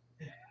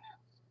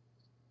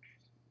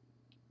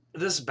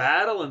 This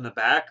battle in the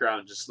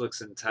background just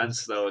looks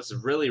intense, though. It's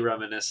really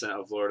reminiscent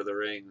of Lord of the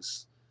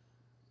Rings,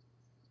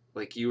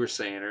 like you were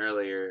saying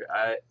earlier.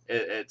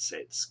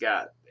 It's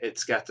got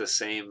the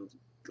same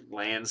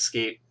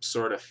landscape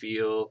sort of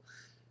feel,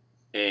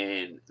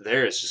 and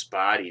there's just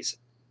bodies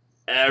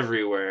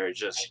everywhere,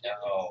 just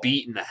know.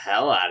 beating the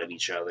hell out of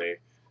each other.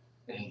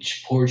 And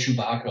poor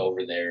Chewbacca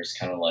over there is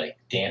kind of like,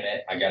 damn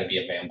it, I gotta be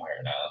a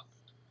vampire now.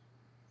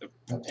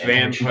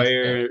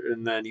 Vampire,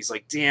 and then he's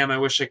like, damn, I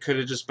wish I could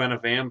have just been a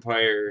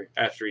vampire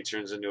after he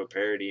turns into a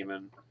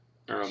parademon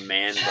or a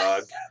man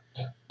bug.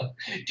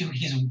 Dude,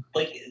 he's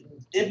like,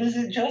 is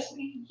it just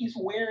me? He's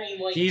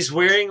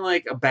wearing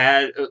like a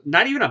bad,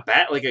 not even a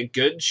bad, like a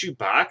good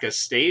Chewbacca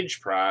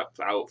stage prop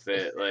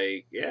outfit.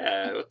 Like,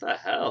 yeah, what the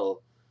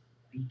hell?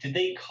 Did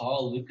they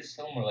call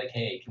Lucasfilm or like,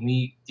 hey, do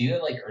you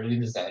have like early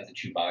designs of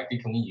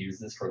Chewbacca? Can we use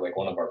this for like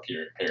one of our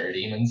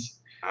parademons?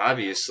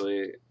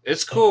 Obviously,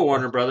 it's cool,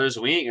 Warner Brothers.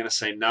 We ain't gonna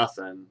say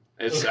nothing.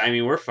 I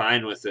mean, we're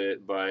fine with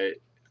it, but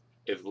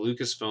if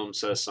Lucasfilm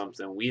says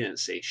something, we didn't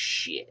say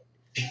shit.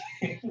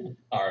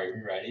 All right,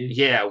 you ready?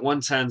 Yeah,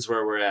 110's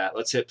where we're at.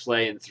 Let's hit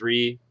play in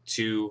 3,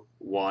 2,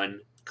 1,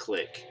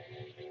 click.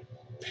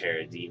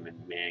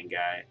 Parademon man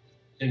guy.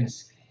 And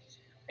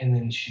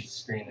then she's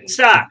screaming.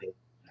 Stop!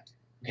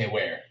 Okay,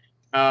 where?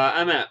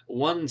 I'm at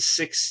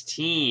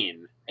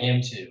 116. I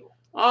am too.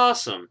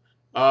 Awesome.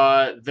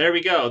 There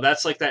we go.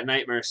 That's like that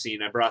nightmare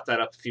scene. I brought that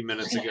up a few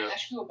minutes ago. I was gonna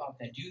ask you about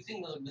that. Do you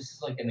think this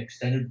is like an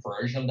extended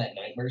version of that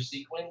nightmare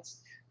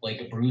sequence?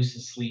 Like Bruce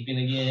is sleeping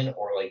again,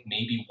 or like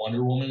maybe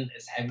Wonder Woman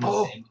is having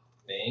the same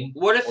thing?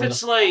 What if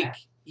it's like,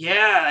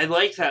 yeah, I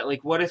like that.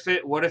 Like, what if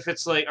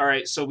it's like, all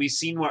right, so we've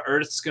seen what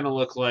Earth's gonna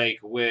look like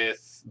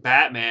with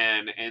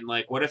Batman, and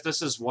like, what if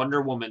this is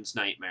Wonder Woman's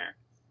nightmare?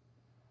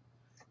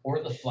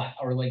 Or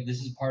or like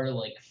this is part of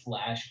like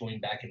Flash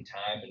going back in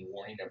time and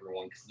warning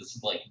everyone because this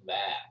is like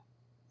that.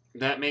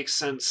 That makes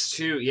sense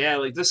too. Yeah,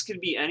 like this could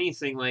be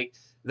anything. Like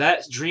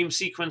that dream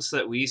sequence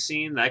that we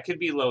seen, that could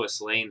be Lois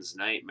Lane's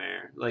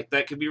nightmare. Like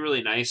that could be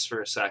really nice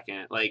for a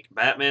second. Like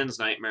Batman's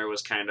nightmare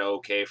was kind of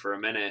okay for a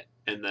minute,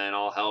 and then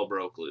all hell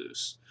broke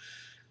loose.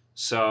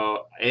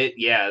 So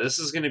this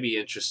is going to be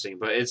interesting.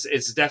 But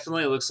it's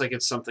definitely looks like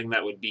it's something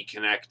that would be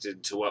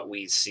connected to what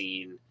we've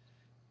seen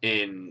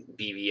in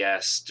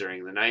BVS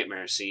during the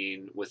nightmare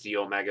scene with the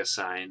Omega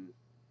sign,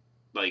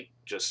 like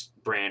just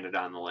branded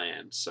on the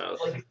land. So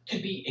like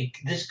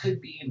this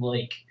could be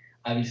like,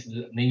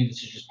 obviously maybe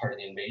this is just part of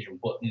the invasion,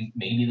 but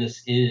maybe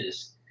this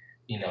is,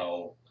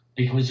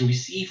 because we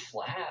see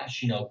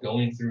Flash,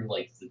 going through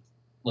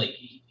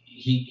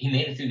he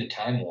made it through the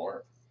time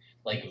warp,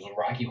 like it was a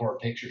Rocky Horror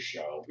Picture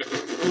Show.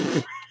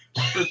 The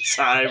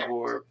time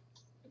warp.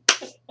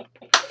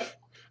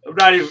 I'm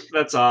not even.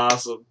 That's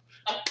awesome.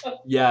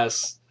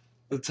 Yes,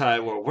 the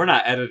time warp. We're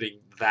not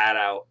editing that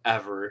out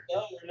ever.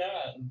 No, we're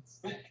not.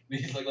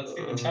 He's like, let's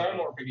get the time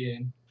warp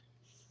again.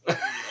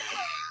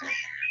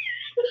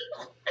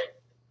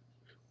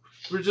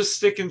 We're just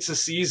sticking to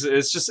season.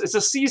 It's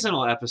a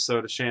seasonal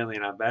episode of Shanley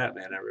and on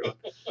Batman, everyone.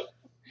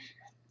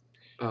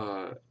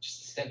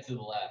 Just a step to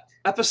the left.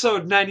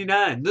 Episode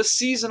 99, the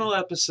seasonal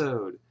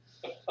episode.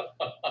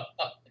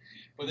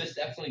 Well, this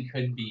definitely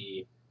could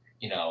be,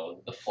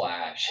 the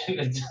Flash. The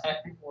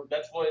time warp.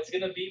 That's what it's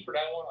gonna be from now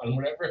on.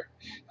 Whatever.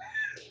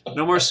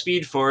 No more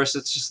Speed Force.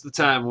 It's just the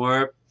time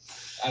warp.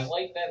 I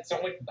like that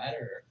so much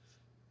better.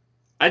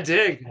 I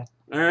dig.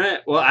 All right.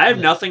 Well, I have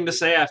nothing to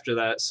say after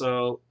that.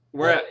 So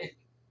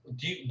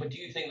do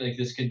you think like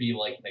this could be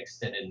like an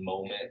extended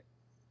moment?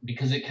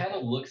 Because it kind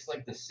of looks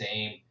like the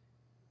same.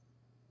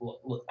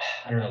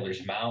 I don't know.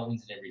 There's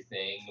mountains and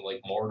everything.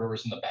 Like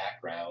Mordor's in the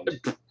background.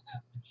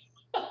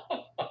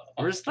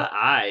 Where's the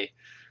eye?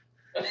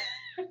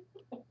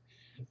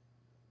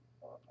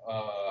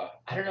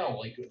 I don't know.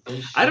 Like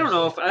those. I don't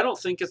know I don't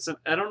think it's.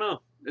 I don't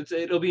know.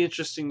 It'll be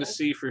interesting to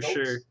see for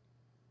sure.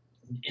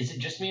 Is it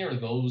just me, or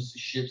those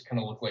ships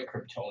kind of look like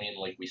Kryptonian,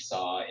 like we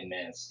saw in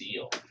Man of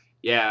Steel?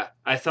 Yeah,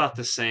 I thought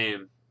the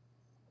same.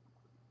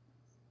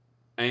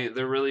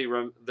 They're really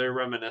they're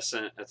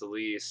reminiscent at the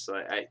least.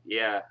 I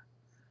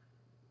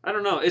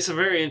don't know. It's a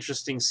very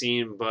interesting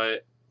scene,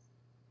 but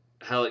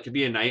hell, it could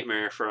be a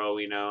nightmare for all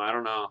we know. I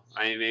don't know.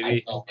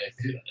 Maybe.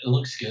 It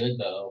looks good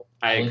though.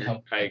 I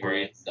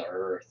agree. The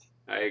Earth.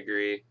 I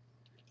agree.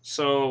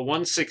 So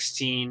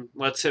 116.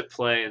 Let's hit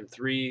play in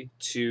 3,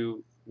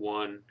 2,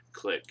 1,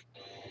 click.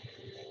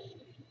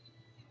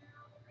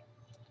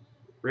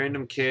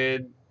 Random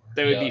kid.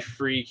 That would be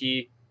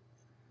freaky.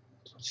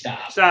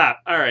 Stop.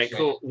 All right,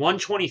 cool.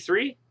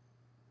 123?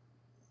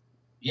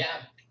 Yeah.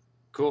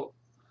 Cool.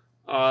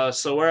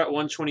 So we're at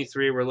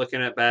 123. We're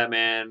looking at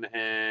Batman,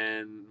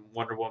 and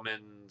Wonder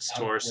Woman's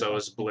torso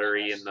is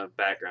blurry in the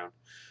background.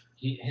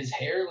 His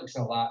hair looks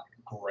a lot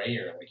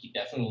grayer. Like, he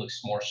definitely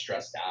looks more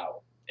stressed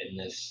out in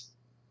this.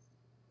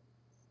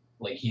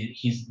 Like,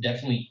 he's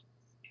definitely...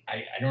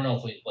 I don't know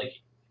if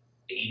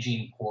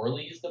aging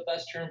poorly is the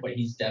best term, but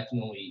he's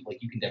definitely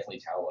like you can definitely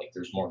tell like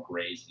there's more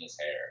grays in his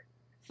hair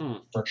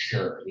for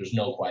sure. There's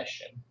no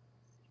question.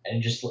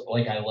 And just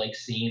like I like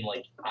seeing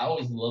like I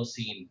always love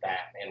seeing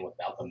Batman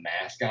without the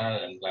mask on,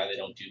 and I'm glad they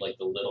don't do like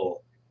the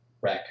little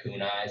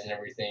raccoon eyes and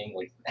everything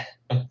like.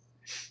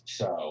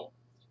 So,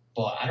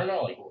 but I don't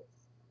know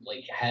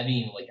like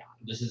having like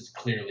this is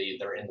clearly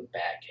they're in the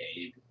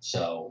Batcave.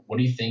 So, what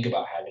do you think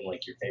about having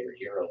like your favorite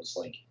heroes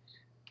like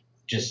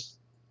just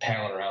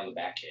palling around the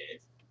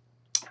Batcave?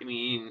 I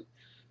mean,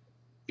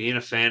 being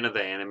a fan of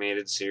the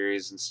animated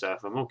series and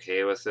stuff, I'm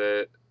okay with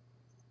it.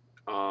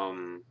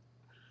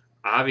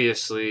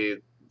 Obviously,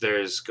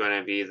 there's going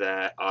to be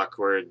that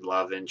awkward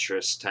love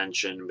interest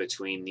tension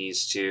between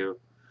these two.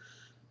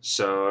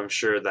 So I'm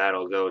sure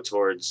that'll go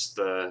towards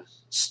the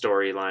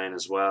storyline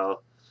as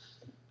well.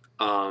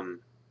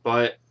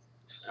 But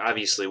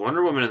obviously,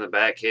 Wonder Woman in the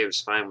Batcave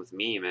is fine with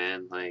me,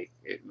 man. Like,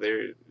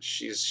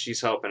 she's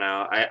helping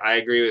out. I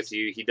agree with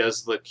you. He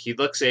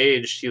looks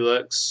aged. He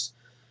looks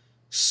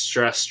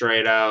stressed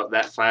right out.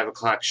 That 5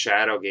 o'clock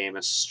shadow game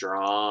is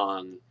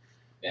strong.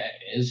 That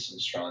is some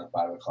strong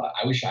 5 o'clock.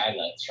 I wish I had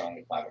that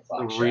strong 5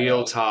 o'clock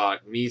Real shadow.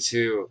 talk. Me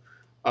too.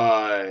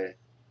 I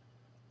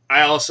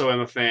also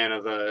am a fan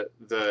of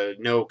the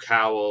no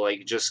cowl.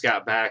 Like, just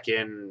got back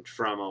in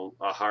from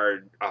a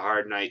hard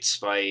night's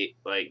fight.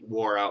 Like,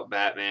 wore out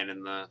Batman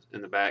in the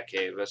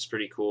Batcave. That's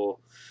pretty cool.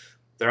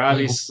 They're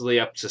obviously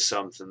up to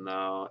something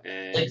though,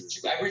 and like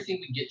everything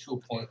we get to a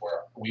point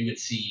where we would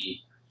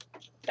see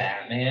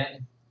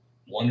Batman,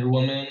 Wonder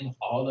Woman,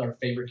 all our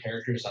favorite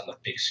characters on the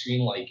big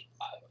screen. Like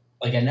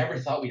I never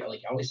thought I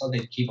always thought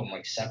they'd keep them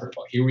like separate,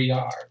 but here we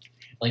are.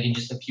 Like in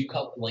just a few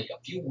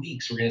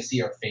weeks, we're gonna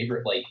see our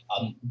favorite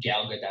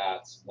Gal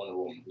Gadot's Wonder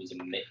Woman,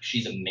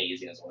 she's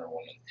amazing as Wonder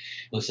Woman.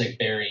 Looks like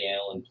Barry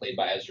Allen, played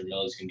by Ezra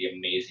Miller, is gonna be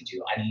amazing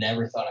too. I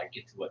never thought I'd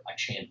get to a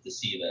chance to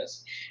see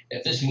this.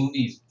 If this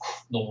movie's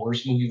the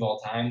worst movie of all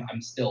time,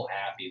 I'm still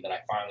happy that I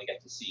finally got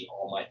to see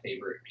all my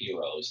favorite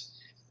heroes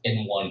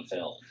in one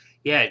film.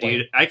 yeah,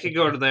 dude, I could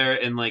go to there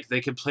and like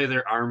they could play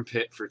their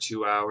armpit for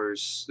 2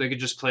 hours. They could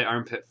just play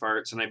armpit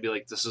farts, and I'd be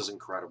like, "This is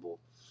incredible."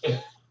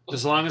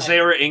 As long as they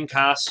were in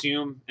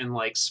costume and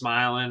like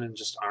smiling and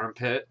just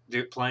armpit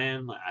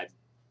playing,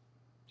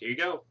 here you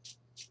go.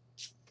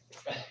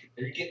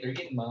 They're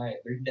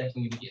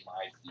definitely gonna get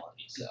my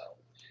money. So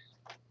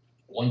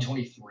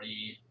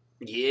 123.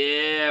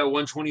 Yeah,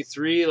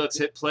 123. Let's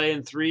hit play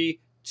in 3,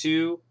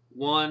 2,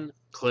 1,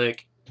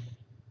 click.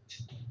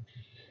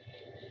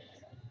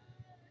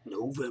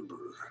 November.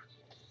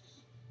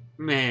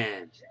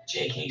 Man.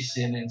 J.K.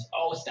 Simmons.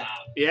 Oh, stop.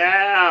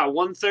 Yeah,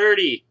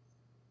 130.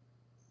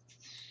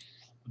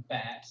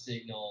 Bat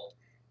signal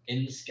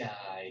in the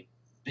sky.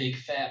 Big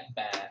fat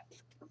bat.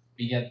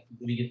 We get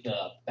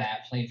the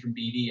bat plane from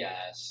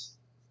BVS.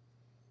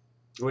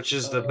 Which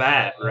is the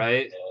bat,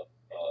 right?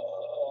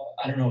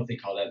 I don't know what they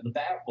call that. The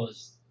bat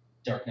was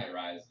Dark Knight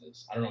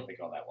Rises. I don't know what they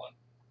call that one.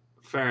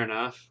 Fair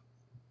enough.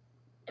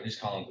 I'm just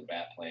calling it the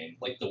bat plane,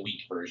 like the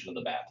weak version of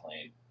the bat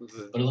plane.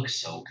 But it looks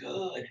so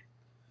good.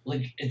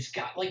 Like it's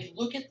got like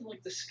look at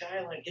like the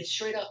skyline. It's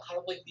straight up out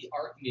of like the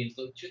Arkham games.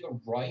 Look to the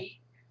right.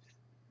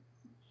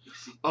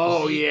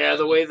 Oh yeah,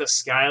 the way the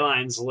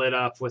skyline's lit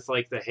up with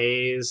like the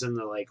haze and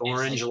the like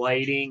orange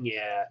lighting,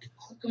 yeah.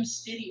 Arkham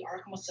City,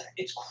 Arkham Asylum,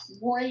 it's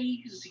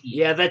crazy.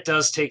 Yeah, that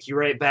does take you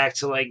right back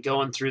to like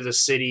going through the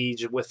city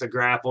with the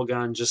grapple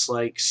gun, just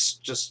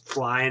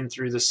flying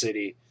through the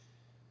city.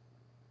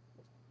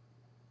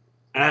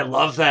 And I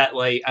love that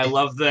I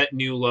love that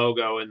new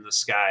logo in the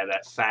sky,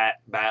 that fat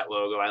bat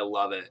logo. I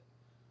love it.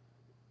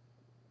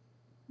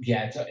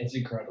 Yeah, it's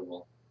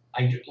incredible.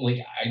 I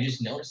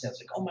just noticed that.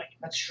 It's like, oh my,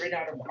 that's straight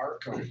out of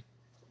Arkham.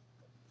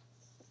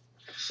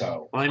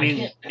 So well,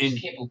 I just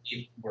can't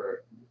believe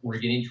we're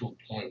getting to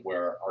a point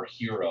where our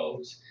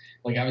heroes,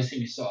 like obviously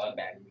we saw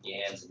Batman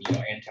Begins and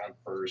Anton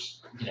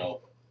First,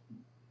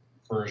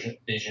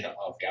 vision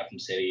of Gotham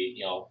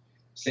City,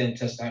 stand the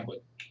test of time,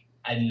 but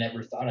I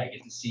never thought I'd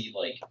get to see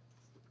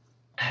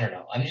I don't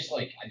know. I just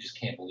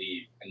can't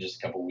believe in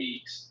just a couple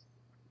weeks,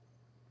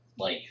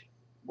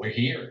 we're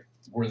here.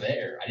 We're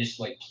there. I just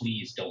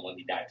please don't let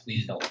me die.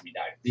 Please don't let me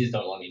die. Please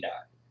don't let me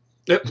die.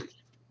 Yep.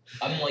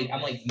 I'm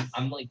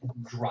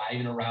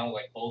driving around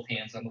with both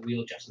hands on the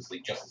wheel. Justice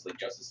League, Justice League,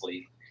 Justice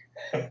League.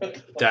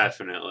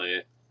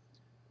 Definitely.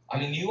 I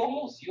mean, you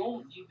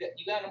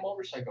got in a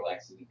motorcycle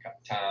accident,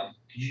 Tom.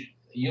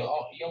 You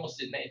almost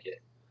didn't make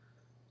it.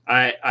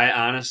 I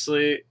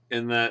honestly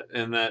in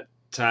that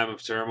time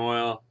of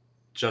turmoil,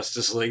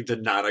 Justice League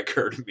did not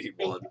occur to me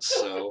once.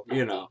 So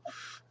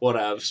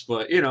whatevs.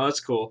 But it's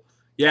cool.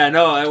 Yeah,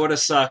 no, it would have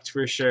sucked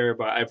for sure,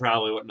 but I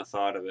probably wouldn't have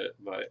thought of it.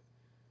 But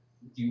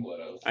you would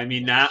have. I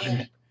mean,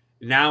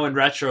 now in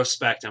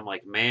retrospect, I'm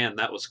like, man,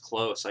 that was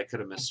close. I could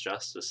have missed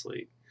Justice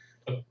League.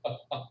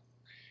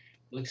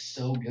 Looks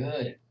so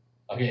good.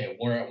 Okay,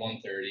 we're at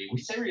 1:30. We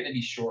said we're gonna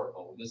be short,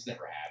 but this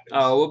never happens.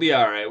 Oh, we'll be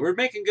all right. We're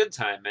making good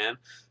time, man.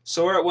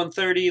 So we're at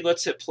 1:30.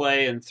 Let's hit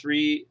play in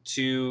 3,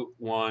 2,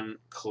 1,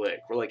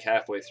 click. We're like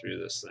halfway through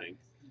this thing.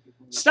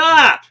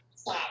 Stop!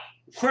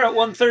 We're at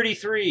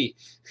 133.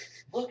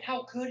 Look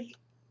how good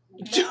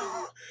Dude,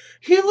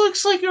 he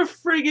looks like a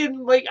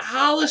friggin' like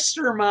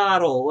Hollister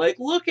model. Like,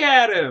 look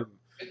at him.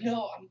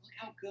 No, look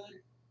how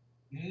good.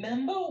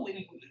 Remember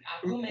when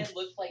Aquaman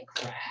looked like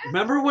crap?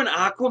 Remember when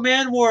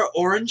Aquaman wore an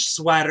orange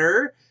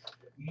sweater?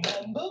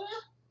 Remember?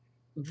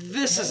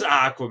 This is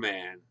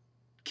Aquaman, Like,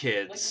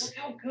 kids. look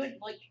how good,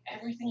 like,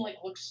 everything, like,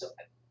 looks so...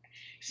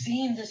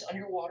 Seeing this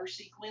underwater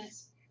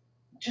sequence,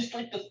 just,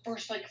 like, the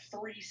first, like,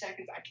 3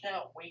 seconds, I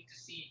cannot wait to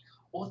see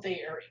what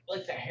they are...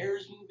 Like, the hair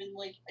is moving,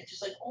 like, it's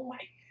just like, oh my...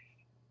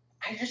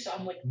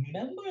 I'm like,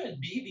 remember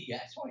in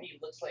BVS when he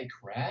looks like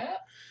crap?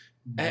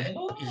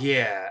 Remember?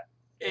 Yeah.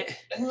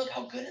 And look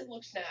how good it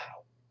looks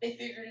now. They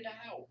figured it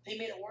out. They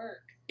made it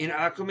work. And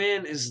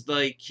Aquaman is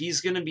like,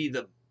 he's gonna be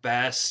the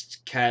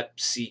best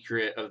kept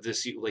secret of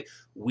this. Like,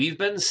 we've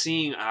been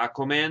seeing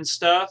Aquaman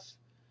stuff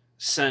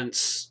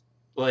since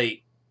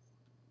like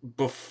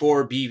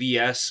before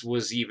BVS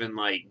was even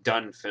like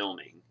done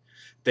filming.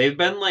 They've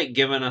been like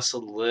giving us a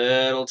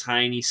little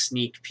tiny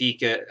sneak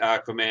peek at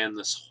Aquaman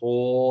this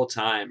whole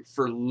time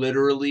for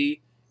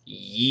literally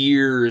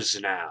years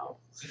now.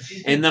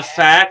 And the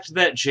fact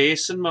that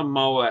Jason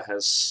Momoa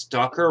has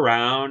stuck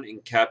around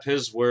and kept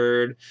his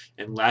word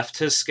and left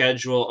his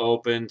schedule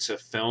open to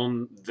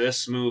film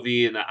this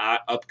movie and the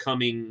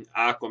upcoming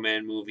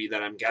Aquaman movie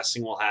that I'm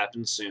guessing will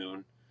happen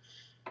soon.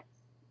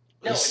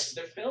 No,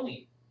 they're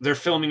filming. They're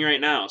filming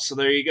right now, so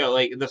there you go.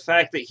 Like, the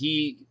fact that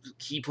he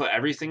put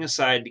everything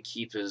aside to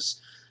keep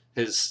his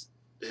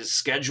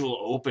schedule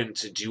open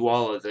to do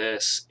all of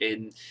this,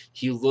 and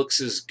he looks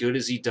as good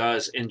as he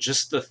does, and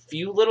just the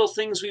few little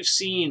things we've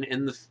seen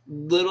and the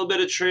little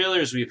bit of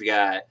trailers we've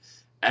got,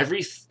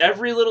 every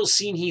little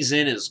scene he's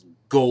in is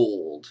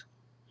gold.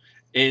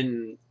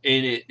 In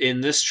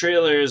this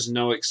trailer is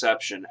no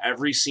exception.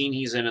 Every scene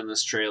he's in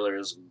this trailer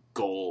is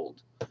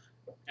gold.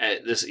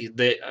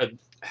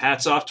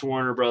 Hats off to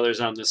Warner Brothers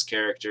on this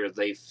character.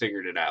 They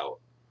figured it out.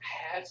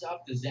 Hats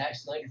off to Zack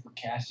Snyder for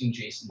casting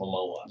Jason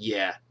Momoa.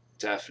 Yeah,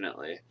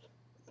 definitely.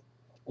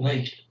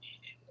 Like,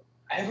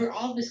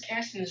 all of his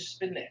casting has just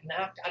been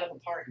knocked out of the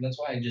park, and that's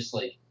why I just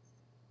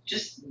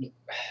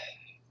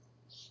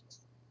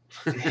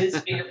his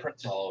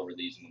fingerprints all over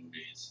these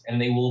movies, and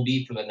they will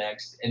be for the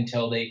next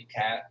until they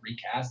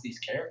recast these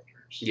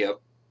characters. Yep.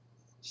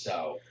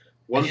 So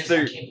I can't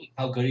believe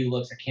how good he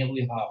looks. I can't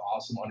believe how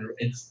awesome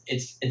it's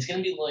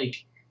gonna be like.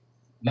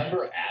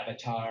 Remember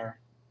Avatar?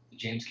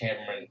 James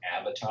Cameron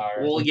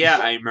Avatar? Well, yeah,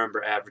 I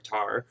remember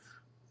Avatar.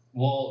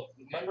 Well,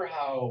 remember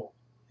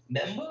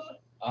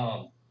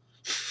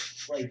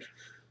like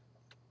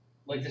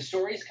the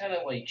story's kind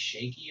of like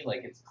shaky,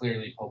 like it's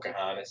clearly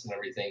Pocahontas and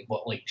everything,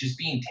 but like just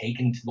being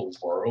taken to the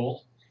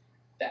world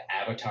that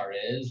Avatar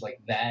is, like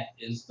that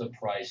is the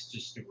price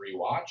just to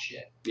rewatch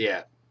it.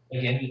 Yeah.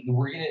 Again,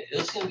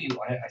 it's gonna be.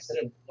 I said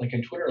it like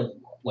on Twitter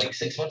like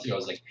 6 months ago. I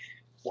was like,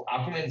 well,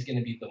 Aquaman's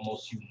gonna be the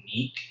most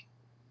unique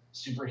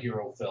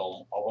superhero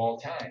film of all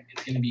time.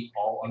 It's going to be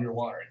all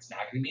underwater. It's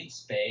not going to be in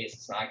space.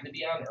 It's not going to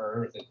be on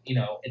Earth.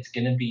 It's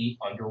going to be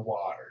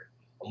underwater.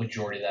 A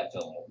majority of that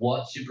film.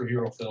 What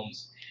superhero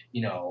films,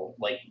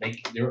 like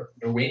they're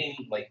waiting.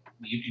 Like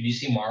you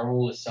see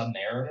Marvel with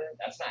Submariner?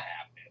 That's not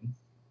happening.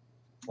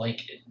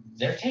 Like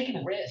they're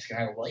taking risk, and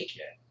I like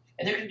it.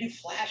 And they're going to do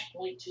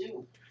Flashpoint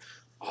too.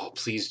 Oh,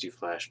 please do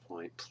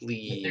Flashpoint,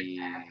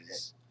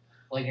 please.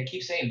 Like I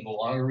keep saying, the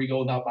longer we go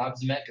without Bob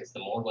Zemeckis, the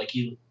more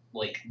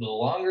the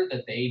longer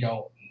that they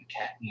don't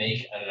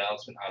make an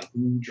announcement on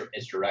who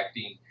is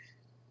directing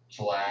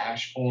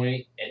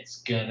Flashpoint,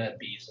 it's gonna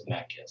be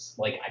Zemeckis.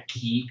 Like I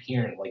keep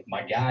hearing, like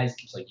my guys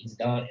keeps like he's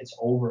done, it's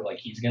over, like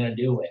he's gonna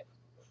do it.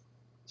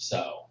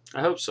 So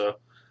I hope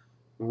so.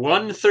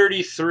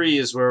 133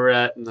 is where we're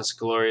at in this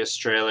glorious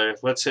trailer.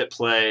 Let's hit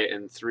play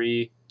in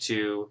 3,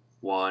 2,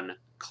 1,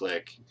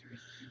 click.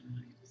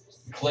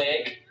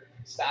 Click.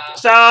 Stop.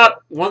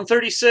 Stop.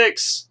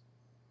 136.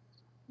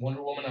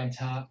 Wonder Woman on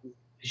top.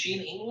 Is she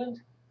in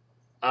England?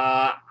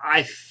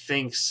 I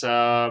think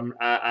so.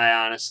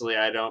 I honestly,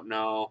 I don't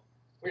know.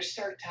 Where's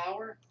Stark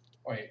Tower?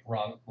 Oh, wait,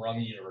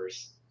 wrong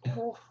universe.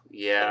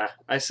 Yeah,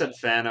 I said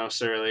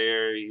Thanos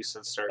earlier. You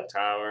said Stark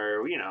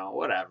Tower.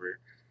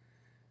 Whatever.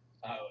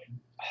 I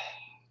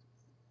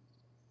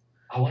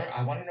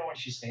want to know what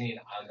she's saying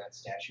on that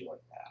statue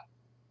like that.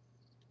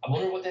 I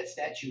wonder what that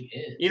statue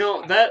is.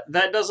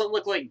 That doesn't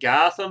look like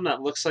Gotham.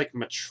 That looks like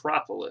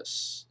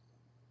Metropolis.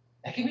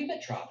 That can be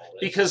Metropolis.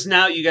 Because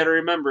now you got to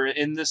remember,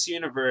 in this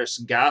universe,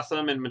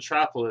 Gotham and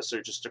Metropolis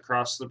are just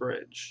across the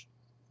bridge.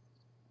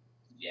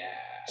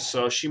 Yeah.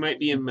 So she might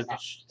be in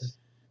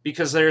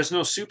because there's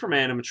no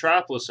Superman in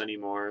Metropolis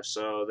anymore,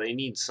 so they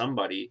need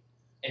somebody.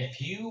 If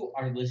you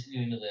are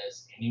listening to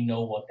this and you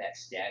know what that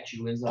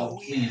statue is,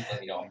 please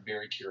let me know. I'm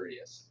very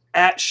curious.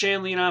 At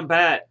Shanley and on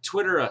Bat,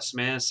 Twitter us,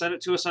 man. Send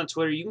it to us on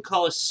Twitter. You can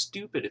call us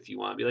stupid if you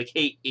want. Be like,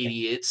 hey,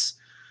 idiots.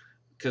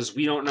 Because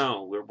we don't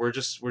know. We're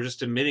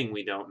just admitting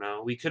we don't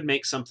know. We could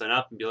make something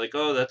up and be like,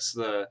 oh, that's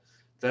the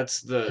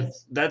That's the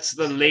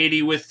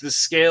lady with the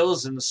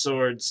scales and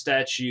sword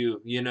statue,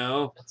 you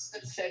know? That's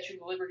the Statue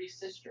of Liberty's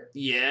sister.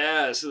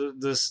 Yeah, so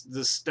the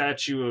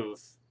statue of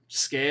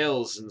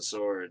scales and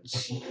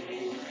swords.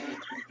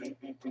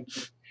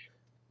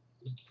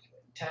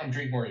 Tom,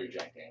 drink more of your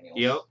Jack Daniels.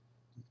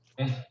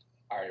 Yep.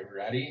 All right,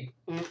 ready?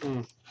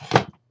 Mm-mm.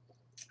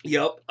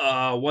 Yep.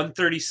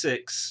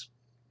 136.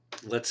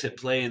 Let's hit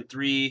play in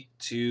 3,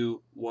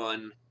 2,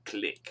 1,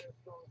 click.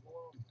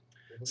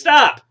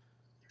 Stop!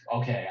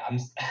 Okay, I'm.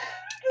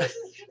 This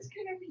is just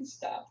gonna be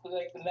stopped for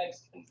like the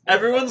next.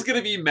 Everyone's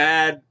gonna be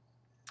mad,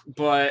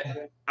 but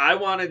I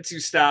wanted to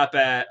stop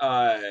at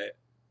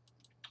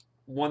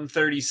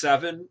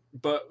 137,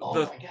 but Oh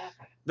my god.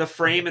 the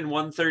frame in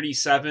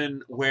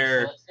 137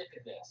 where. So let's look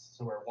at this.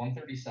 So we're at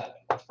 137.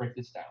 Let's break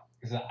this down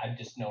because I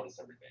just noticed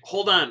everything.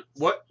 Hold on.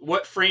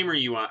 What frame are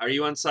you on? Are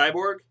you on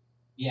Cyborg?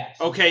 Yes.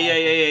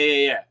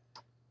 Okay. Yeah.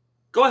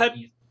 Go ahead.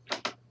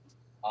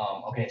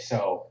 Okay,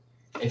 so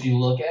if you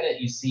look at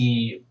it, you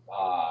see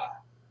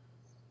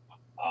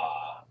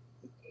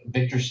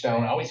Victor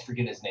Stone. I always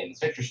forget his name. It's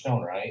Victor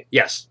Stone, right?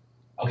 Yes.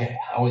 Okay,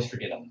 I always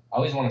forget him. I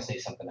always want to say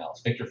something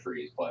else. Victor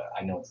Freeze, but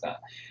I know it's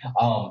not.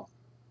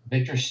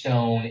 Victor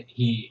Stone,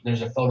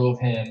 there's a photo of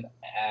him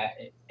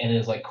in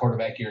his like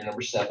quarterback gear,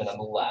 number 7 on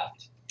the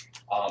left.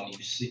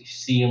 You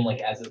see him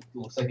like as it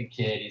looks like a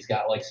kid. He's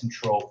got like some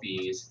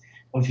trophies.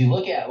 But if you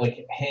look at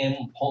like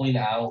him pulling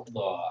out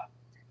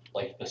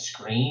the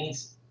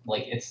screens,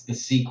 like it's the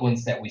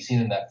sequence that we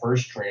seen in that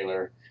first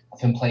trailer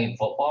of him playing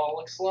football,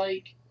 looks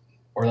like,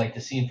 or like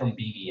the scene from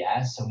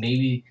BVS. So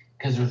maybe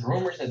because there's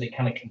rumors that they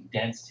kind of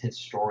condensed his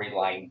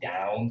storyline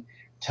down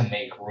to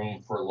make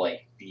room for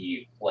like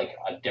a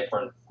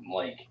different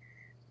like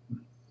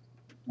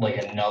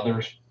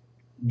another.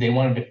 They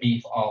wanted to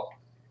beef up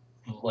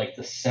like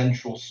the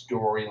central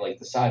story, like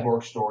the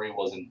Cyborg story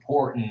was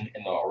important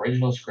in the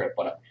original script,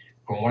 but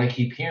from what I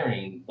keep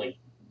hearing, like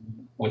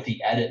with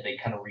the edit, they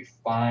kind of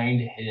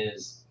refined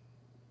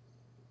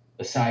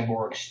the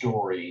Cyborg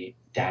story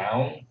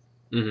down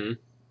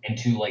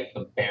into like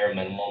the bare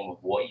minimum of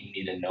what you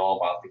need to know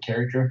about the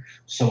character.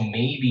 So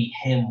maybe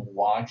him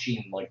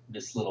watching like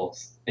this little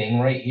thing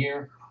right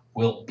here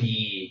will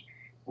be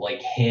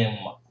like him,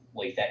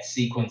 like that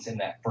sequence in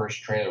that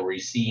first trailer where you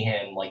see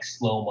him like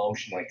slow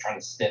motion, like trying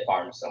to stiff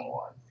arm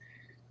someone.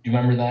 Do you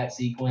remember that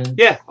sequence?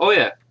 Yeah. Oh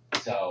yeah.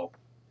 So,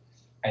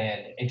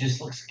 and it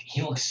just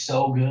he looks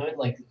so good.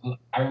 Like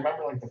I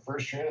remember like the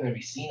first trailer that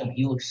we seen him,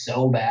 he looks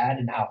so bad,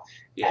 and how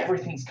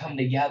everything's come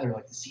together.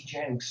 Like the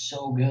CGI looks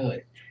so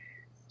good.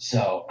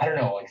 So I don't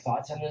know, like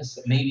thoughts on this?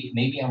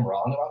 Maybe I'm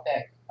wrong about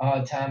that.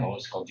 Tom, I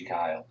always called you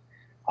Kyle.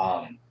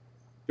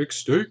 Big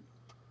steak.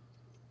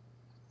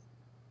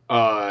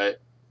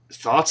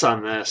 Thoughts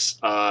on this?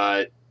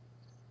 Wow.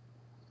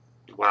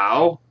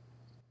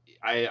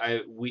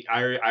 I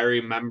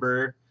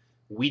remember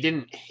we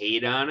didn't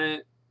hate on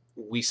it.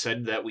 We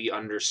said that we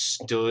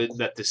understood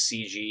that the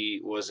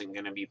CG wasn't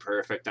going to be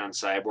perfect on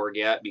Cyborg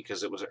yet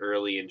because it was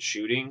early in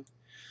shooting.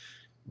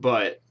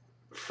 But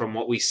from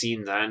what we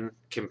seen then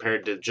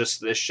compared to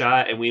just this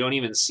shot, and we don't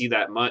even see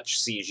that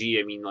much CG.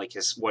 I mean, like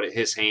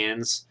his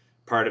hands,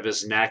 part of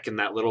his neck, and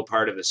that little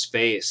part of his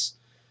face.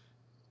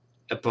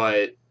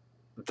 But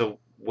the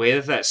way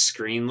that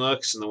screen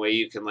looks and the way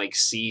you can like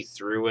see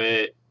through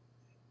it,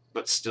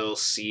 but still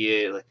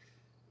see it, like,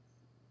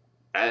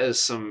 that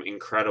is some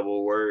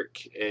incredible work,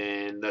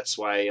 and that's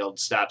why I yelled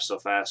stop so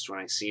fast when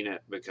I seen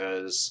it,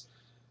 because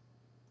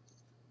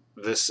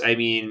this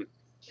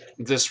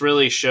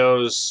really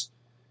shows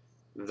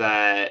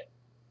that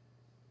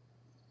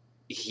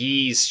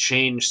he's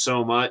changed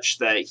so much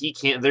that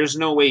there's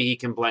no way he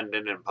can blend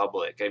in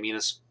public. I mean,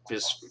 his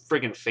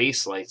friggin'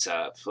 face lights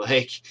up.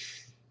 Like,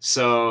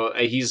 so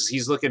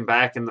he's looking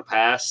back in the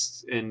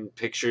past in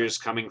pictures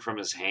coming from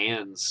his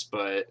hands,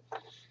 but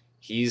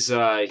he's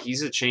a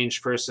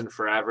changed person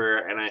forever,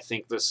 and I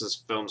think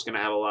film's gonna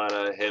have a lot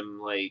of him,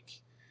 like,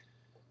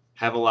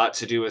 have a lot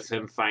to do with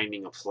him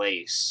finding a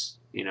place,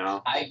 you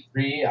know? I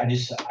agree. I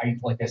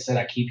like I said,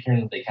 I keep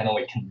hearing that they kind of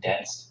like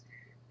condensed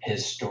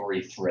his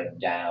story thread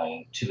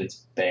down to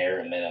its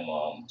bare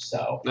minimum.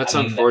 So that's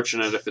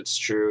unfortunate if it's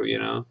true, you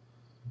know?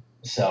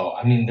 So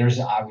I mean, there's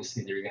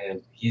obviously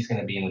he's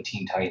gonna be in the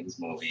Teen Titans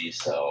movie,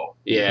 so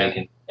yeah,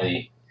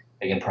 they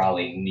can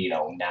probably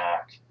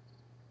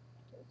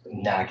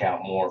knock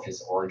out more of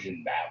his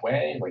origin that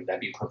way. Like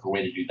that'd be a perfect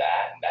way to do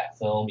that in that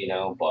film, you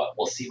know. But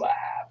we'll see what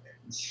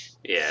happens.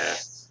 Yeah.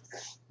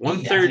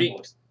 130.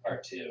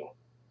 Part 2.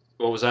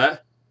 What was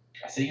that?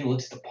 I say he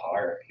looks the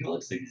part. He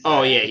looks exact.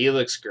 Oh yeah, he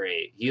looks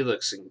great.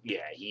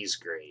 He's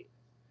great.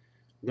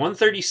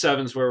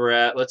 137 is where we're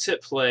at. Let's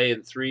hit play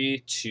in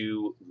 3,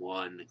 2,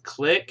 1.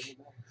 Click.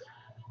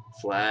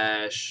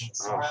 Flash.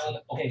 Oh.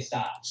 Okay,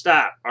 stop.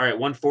 All right,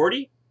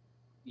 140?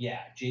 Yeah,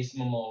 Jason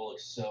Momoa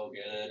looks so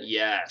good.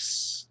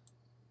 Yes.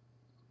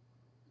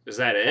 Is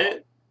that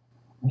it?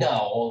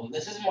 No,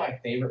 this is my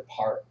favorite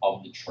part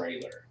of the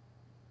trailer.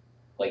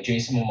 Like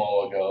Jason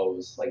Momoa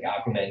goes, like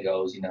Aquaman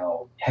goes, you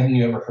know, haven't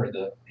you ever heard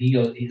he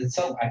goes, it's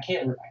some, I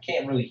can't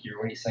really hear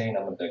what he's saying.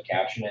 I'm going to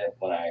caption it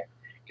when I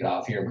get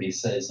off here, but he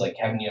says like,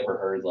 haven't you ever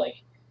heard like,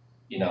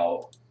 a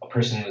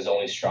person is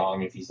only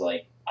strong if he's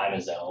like on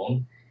his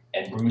own,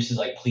 and Bruce is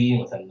like pleading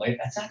with him, like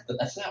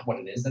that's not what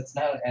it is. That's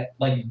not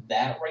like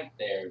that right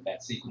there.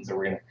 That sequence that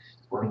we're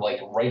like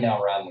right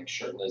now around like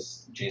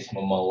shirtless Jason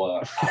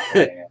Momoa,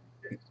 Aquaman,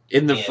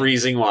 In the and,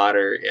 freezing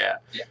water, yeah.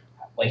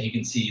 like you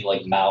can see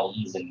like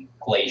mountains and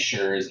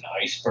glaciers and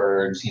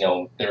icebergs.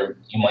 There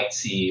you might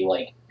see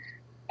like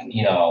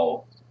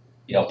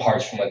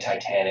parts from the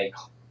Titanic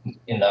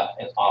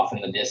off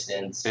in the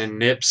distance. And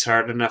nips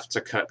hard enough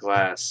to cut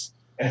glass.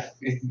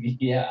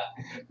 Yeah,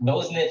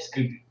 those nips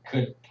could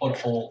put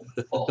holes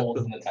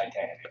in the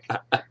Titanic.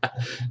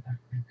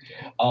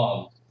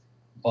 But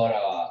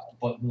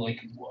like,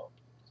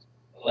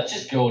 let's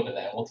just go into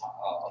that. I'll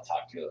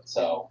talk to it.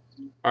 So,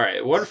 all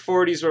right,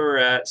 140 is where we're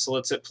at. So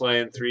let's hit play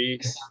in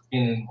 3.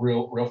 In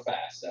real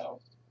fast.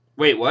 So,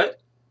 wait, what?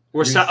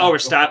 We're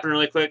stopping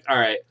really quick. All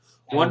right,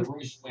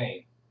 Bruce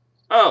Wayne.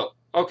 Oh,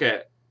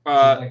 okay.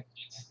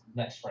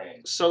 Next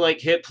frame. So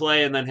like hit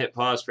play and then hit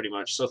pause pretty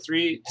much. So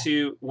 3,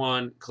 2,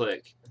 1,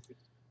 click.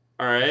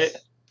 All right.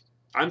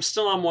 I'm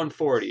still on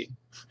 140.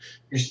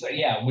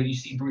 When you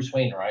see Bruce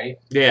Wayne, right?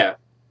 Yeah.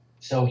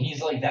 So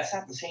he's like, that's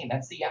not the same.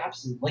 That's the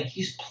opposite. Like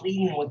he's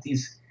pleading with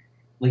these,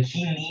 like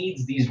he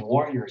needs these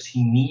warriors.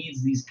 He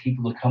needs these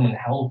people to come and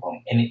help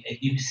him. And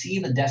you see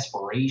the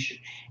desperation.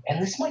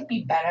 And this might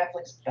be Ben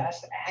Affleck's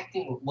best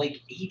acting.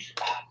 Like he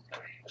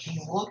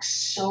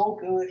looks so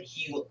good.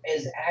 He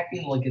is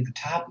acting like at the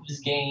top of his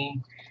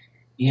game.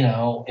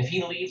 If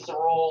he leaves the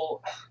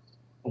role,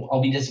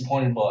 I'll be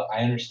disappointed, but I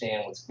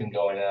understand what's been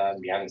going on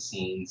behind the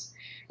scenes.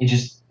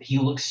 He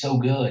looks so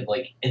good.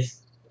 Like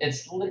it's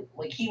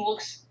like he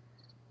looks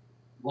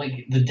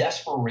like the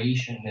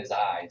desperation in his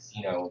eyes,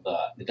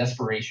 the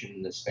desperation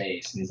in his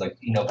face. And he's like,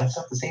 that's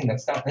not the same.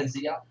 That's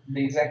the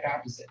exact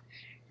opposite.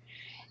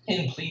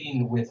 Him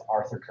pleading with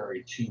Arthur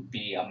Curry to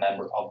be a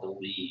member of the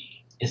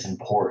League is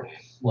important.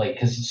 Like,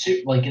 because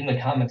like in the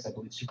comics, I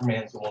believe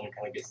Superman's the one who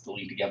kind of gets the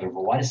League together.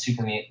 But why does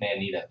Superman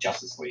need a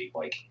Justice League?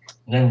 Like, it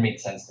never made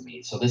sense to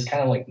me. So this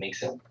kind of like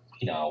makes it,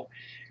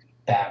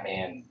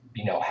 Batman,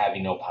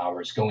 having no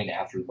powers, going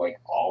after like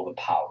all the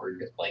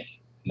powered like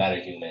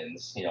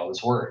metahumans.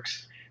 This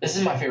works. This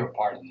is my favorite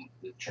part of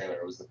the trailer.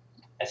 It was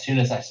as soon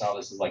as I saw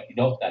this, is like,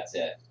 that's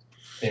it.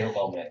 Favorite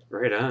moment.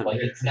 Right on. Like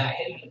it's not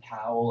him in the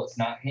cowl. It's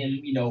not him,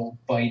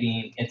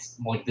 fighting. It's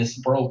like this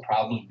will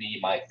probably be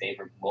my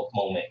favorite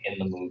moment in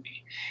the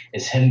movie.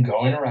 Is him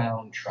going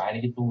around trying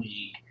to get the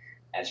League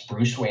as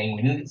Bruce Wayne.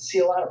 We didn't get to see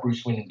a lot of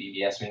Bruce Wayne in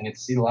BVS. We didn't get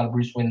to see a lot of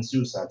Bruce Wayne in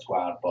Suicide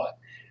Squad. But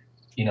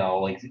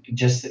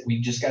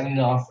we just got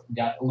a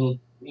little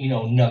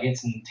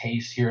nuggets and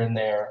taste here and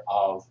there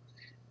of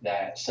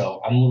that.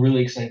 So I'm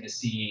really excited to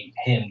see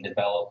him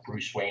develop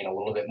Bruce Wayne a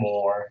little bit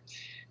more.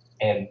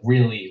 And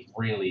really,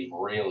 really,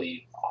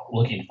 really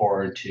looking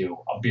forward to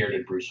a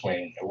bearded Bruce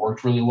Wayne. It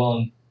worked really well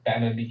in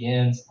Batman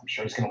Begins. I'm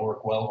sure it's going to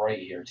work well right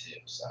here too.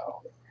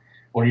 So,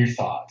 what are your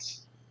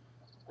thoughts?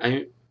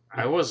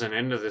 I wasn't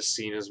into this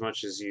scene as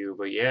much as you,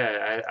 but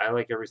yeah, I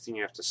like everything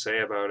you have to say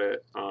about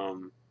it.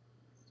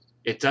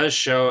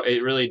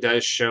 It really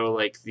does show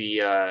like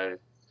the,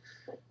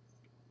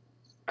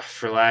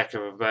 for lack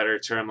of a better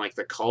term, like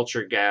the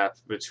culture gap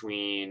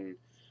between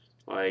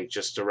like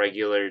just a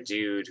regular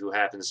dude who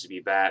happens to be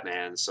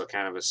Batman, so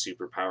kind of a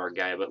superpower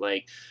guy, but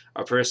like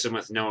a person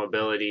with no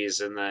abilities,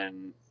 and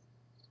then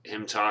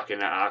him talking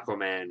to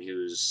Aquaman,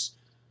 who's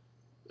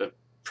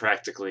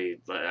practically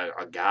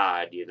a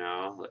god,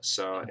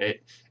 So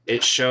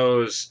it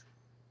shows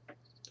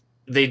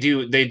they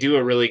do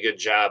a really good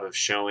job of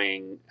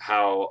showing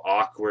how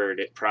awkward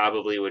it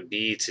probably would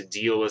be to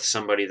deal with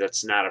somebody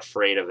that's not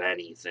afraid of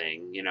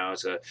anything,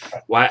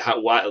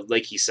 why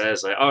like he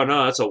says, like, oh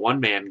no, that's a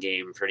one-man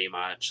game pretty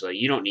much, like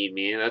you don't need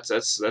me,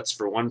 that's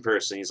for one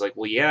person. He's like,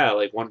 well, yeah,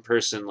 like one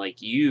person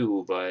like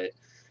you, but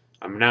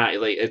I'm not,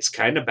 like, it's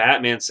kind of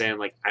Batman saying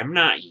like, I'm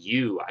not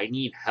you, I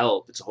need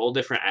help. It's a whole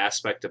different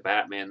aspect of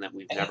Batman that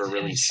we've never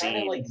really seen.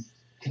 Trying to, like,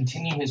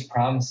 continue his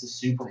promise to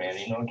Superman,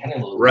 kind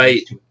of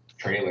right to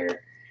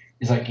trailer.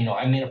 He's like,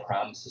 I made a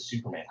promise to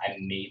Superman. I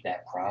made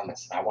that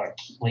promise, and I want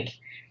to keep. Like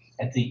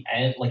at the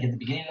end, like at the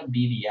beginning of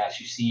BVS,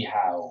 you see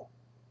how.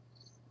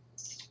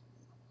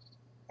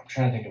 I'm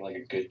trying to think of like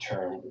a good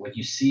term. Like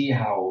you see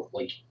how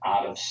like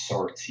out of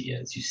sorts he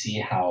is. You see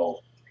how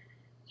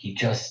he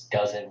just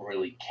doesn't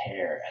really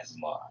care as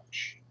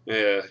much.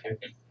 Yeah.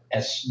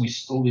 As we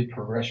slowly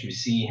progress, we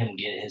see him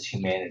get his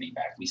humanity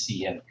back. We see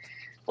him.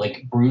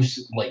 Like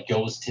Bruce, like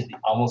goes to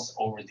almost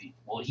over the.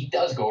 Well, he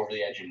does go over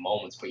the edge in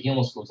moments, but he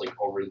almost goes like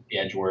over the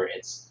edge where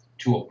it's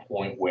to a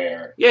point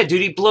where. Yeah,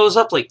 dude, he blows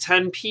up like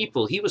 10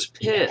 people. He was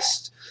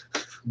pissed.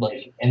 Yeah.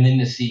 Like, and then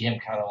to see him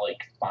kind of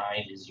like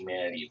find his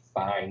humanity,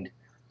 find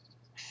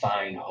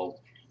hope,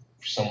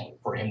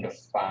 for him to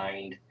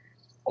find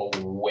a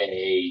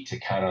way to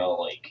kind of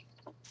like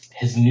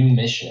his new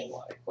mission in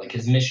life. Like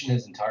his mission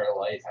his entire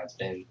life has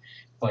been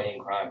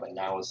fighting crime, but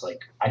now it's like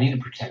I need to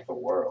protect the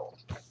world.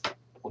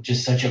 which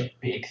is such a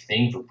big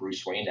thing for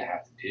Bruce Wayne to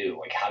have to do.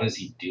 Like, how does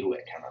he do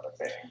it, kind of a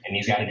thing? And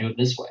he's got to do it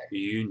this way.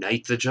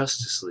 Unite the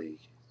Justice League.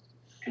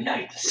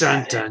 Unite the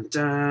Dun Seven. dun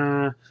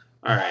dun.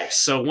 All right,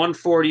 so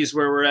 140 is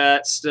where we're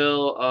at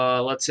still.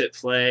 Let's hit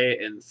play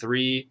in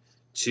 3,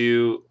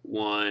 2,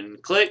 1,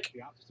 click.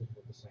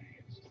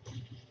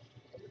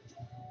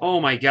 Oh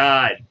my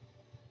God.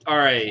 All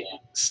right,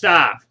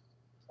 stop.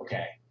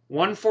 Okay.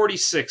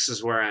 146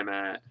 is where I'm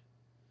at.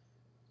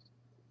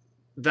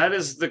 That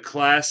is the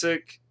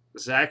classic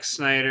Zack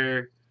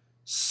Snyder,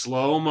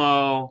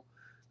 slow-mo,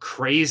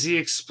 crazy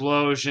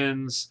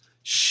explosions,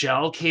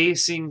 shell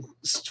casing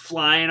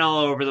flying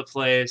all over the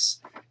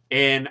place,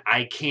 and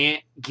I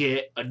can't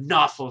get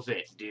enough of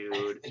it,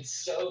 dude.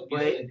 It's so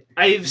good. Like,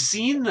 I've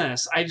seen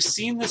this. I've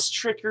seen this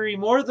trickery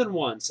more than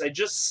once. I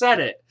just said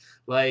it.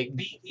 Like,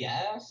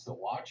 BTS, The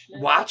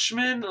Watchmen.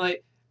 Watchmen,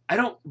 like, I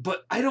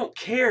don't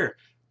care.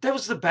 That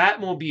was the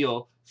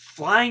Batmobile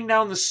flying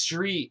down the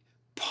street,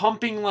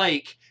 pumping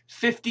like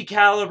 50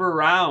 caliber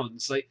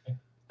rounds. Like,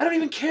 I don't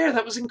even care.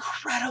 That was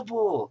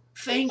incredible.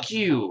 Thank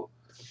you.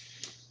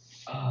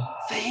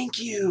 Thank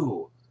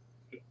you.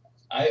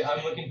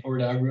 I'm looking forward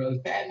to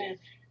Batman.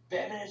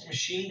 Batman has a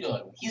machine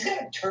gun. He's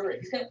got a turret.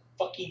 He's got a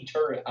fucking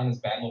turret on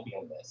his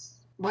Batmobile in this.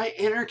 My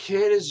inner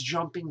kid is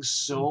jumping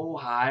so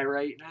high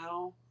right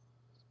now.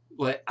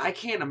 Like, I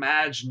can't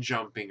imagine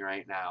jumping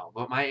right now,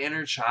 but my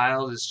inner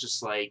child is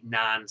just like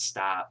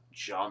nonstop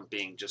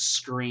jumping, just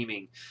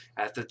screaming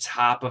at the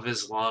top of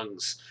his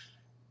lungs,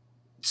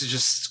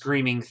 just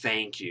screaming,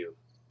 "Thank you,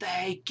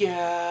 thank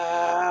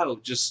you!"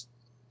 Just,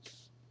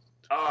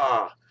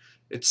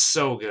 it's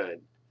so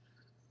good.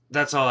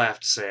 That's all I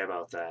have to say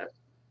about that.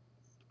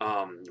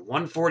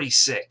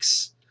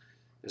 146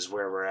 is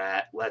where we're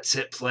at. Let's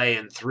hit play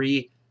in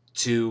 3,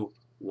 2,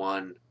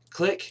 1,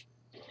 click.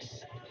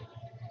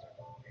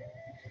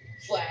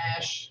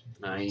 Flash.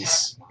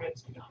 Nice.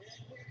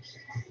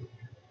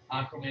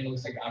 Aquaman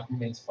looks like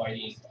Aquaman's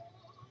fighting.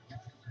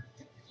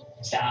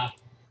 Stop.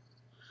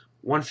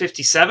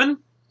 157? I'm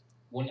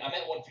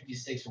at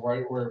 156,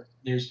 right where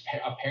there's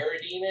a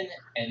parademon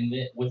and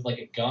with like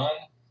a gun,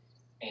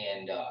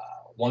 and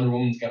Wonder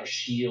Woman's got a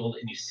shield,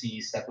 and you see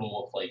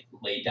Steppenwolf like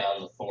lay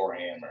down the Thor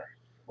hammer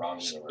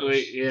around the universe.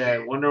 Wait, yeah,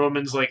 Wonder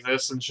Woman's like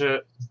this and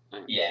shit.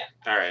 Yeah.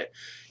 All right.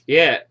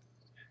 Yeah.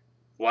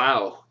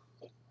 Wow.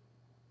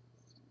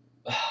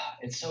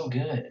 It's so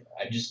good.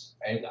 It's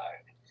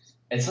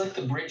like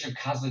the Bridge of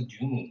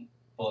Khazad-dûm.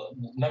 But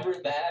remember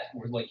that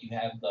where like you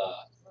have the.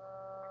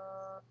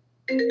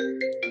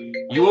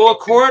 You owe a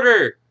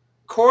quarter.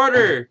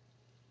 Damn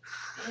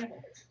it.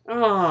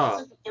 Oh,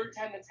 This is the third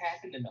time that's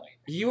happened tonight.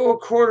 you owe a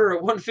quarter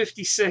at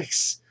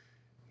 156.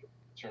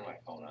 Turn my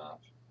phone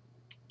off.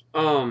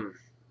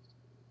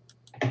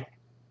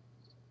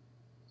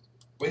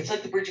 But it's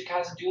like the Bridge of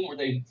Khazad-dûm where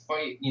they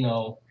fight,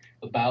 the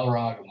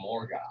Balrog of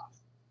Morgoth.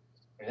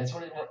 And that's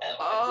what it.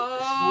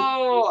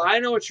 Oh, I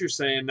know what you're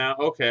saying now.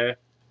 Okay.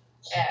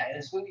 Yeah, and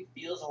this movie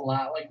feels a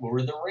lot like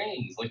Lord of the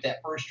Rings. Like that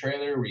first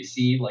trailer where you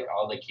see like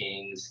all the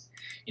kings,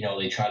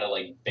 they try to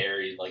like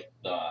bury like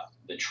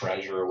the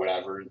treasure or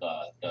whatever,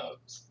 the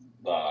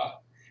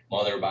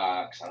mother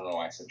box. I don't know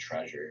why I said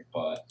treasure,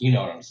 but you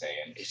know what I'm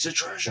saying. It's a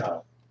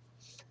treasure.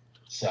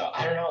 So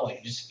I don't know, like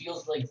it just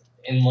feels like,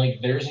 and like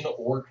there's an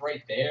orc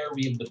right there.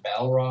 We have the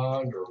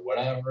Balrog or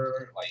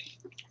whatever. Like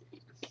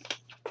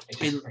it's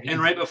just crazy. And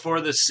right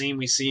before this scene,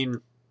 we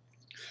seen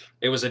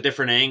it was a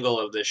different angle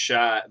of this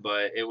shot,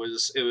 but it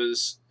was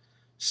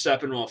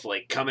Steppenwolf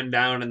like coming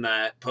down in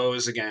that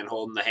pose again,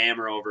 holding the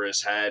hammer over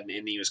his head,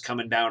 and he was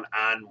coming down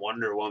on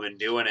Wonder Woman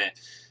doing it,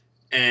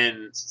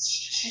 and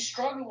she's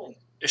struggling.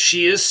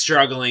 She is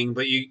struggling,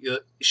 but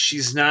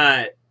she's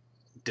not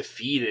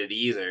defeated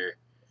either.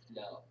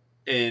 No.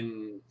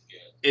 And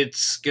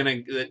it's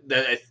gonna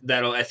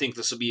that'll I think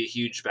this will be a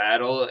huge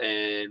battle,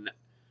 and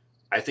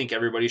I think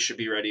everybody should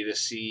be ready to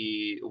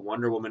see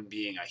Wonder Woman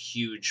being a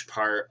huge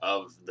part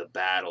of the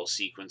battle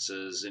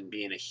sequences and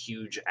being a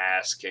huge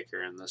ass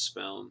kicker in this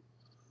film.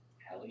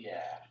 Hell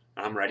yeah.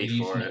 I'm ready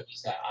for it.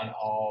 On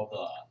all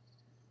the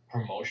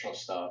promotional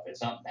stuff,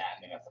 it's not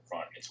Batman at the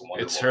front, it's Wonder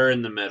Woman. It's her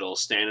in the middle,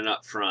 standing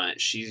up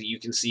front. You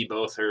can see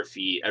both her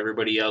feet.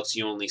 Everybody else,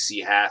 you only see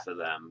half of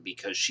them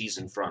because she's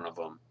in front of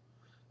them.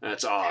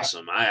 That's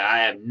awesome.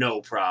 I have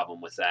no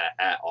problem with that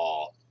at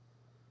all.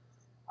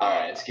 All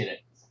right, let's get it.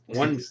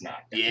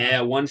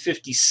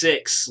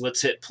 156.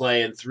 Let's hit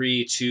play in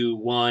 3, 2,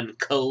 1.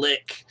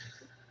 Click.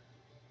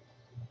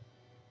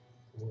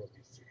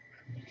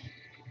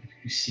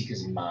 You seek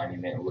his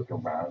monument and look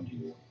around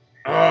you.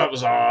 Oh, it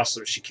was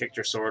awesome. She kicked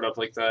her sword up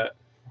like that.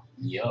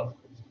 Yup.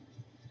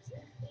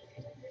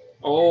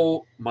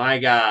 Oh my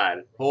God.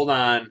 Hold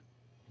on.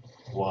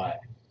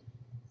 What?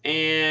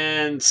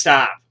 And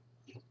stop.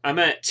 I'm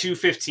at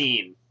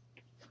 215.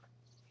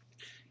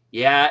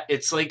 Yeah,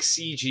 it's like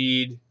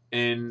CG'd.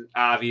 And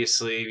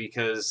obviously,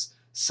 because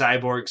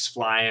Cyborg's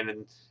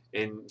flying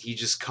and he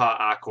just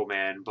caught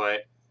Aquaman,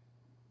 but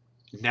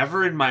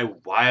never in my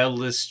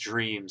wildest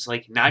dreams,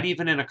 like not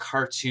even in a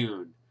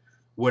cartoon,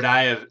 would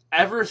I have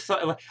ever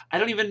thought. I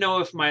don't even know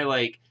if my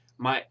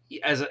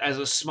as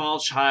a small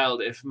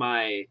child, if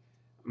my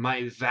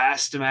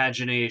vast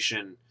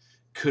imagination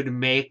could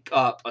make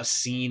up a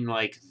scene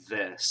like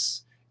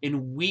this,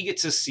 and we get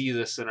to see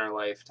this in our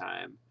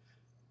lifetime.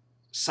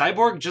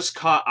 Cyborg just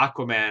caught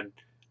Aquaman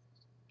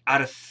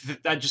out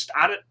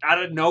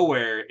of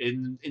nowhere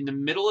in the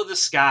middle of the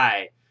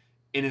sky,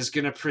 and is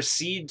gonna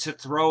proceed to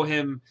throw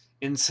him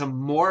in some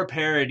more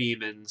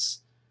parademons,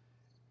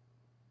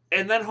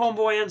 and then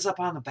Homeboy ends up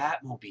on the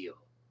Batmobile.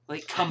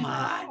 Like, come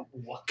on.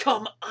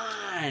 Come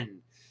on.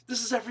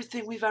 This is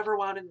everything we've ever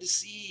wanted to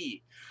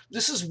see.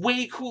 This is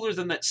way cooler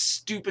than that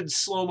stupid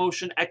slow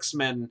motion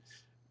X-Men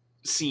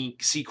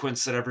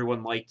sequence that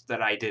everyone liked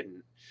that I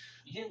didn't.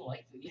 You didn't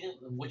like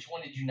which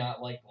one did you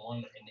not like? The one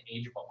in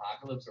Age of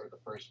Apocalypse or the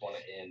first one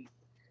in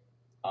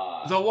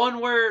the one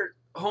where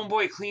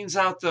Homeboy cleans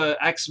out the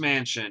X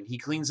Mansion. He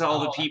cleans out all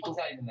the people.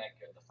 That one's not even that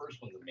good. The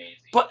first one's amazing.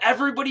 But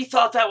everybody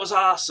thought that was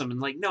awesome,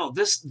 and like, no,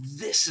 this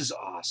is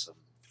awesome.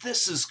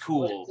 This is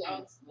cool.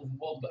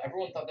 Well,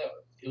 everyone thought that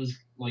it was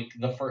like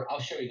the first. I'll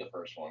show you the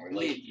first one. Where,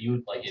 like, you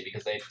would like it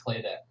because they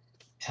play that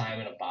 "Time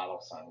in a Bottle"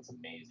 song. It's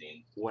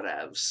amazing.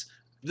 Whatevs.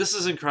 This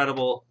is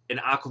incredible, and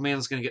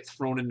Aquaman's gonna get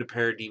thrown into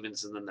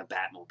parademons and then the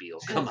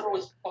Batmobile. Come on. Throw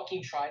his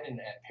fucking trident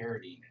at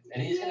parademons,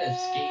 and he's gonna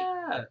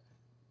escape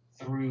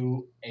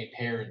through a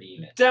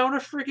parademon down a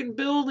freaking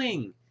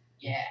building.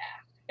 Yeah,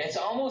 it's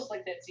almost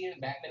like that scene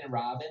in Batman and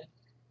Robin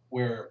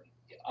where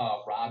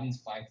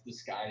Robin's flying through the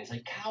sky and he's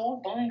like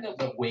 "Cowabunga,"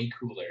 but way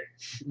cooler.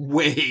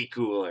 Way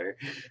cooler.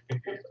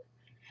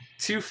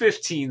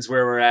 2:15's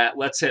where we're at.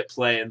 Let's hit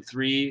play in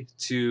 3,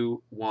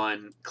 2,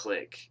 1,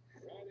 click.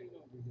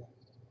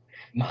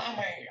 My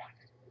man.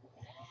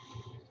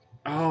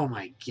 Oh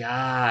my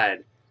god.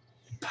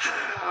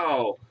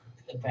 Pow!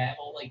 The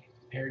battle, like,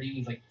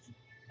 parademons, like,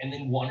 and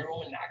then Wonder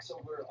Woman knocks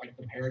over, like,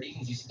 the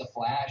parademons. You see the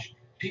Flash.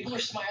 People are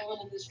smiling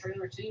in this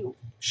trailer, too.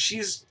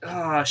 She's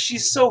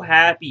so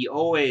happy,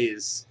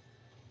 always.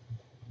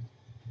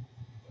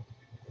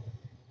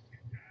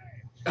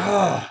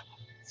 Ugh.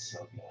 So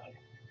good.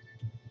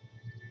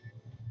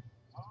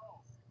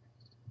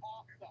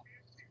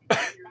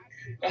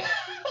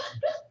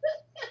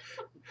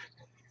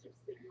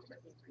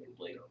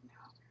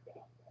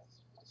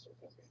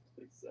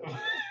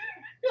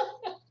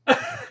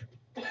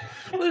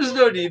 There's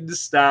no need to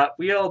stop.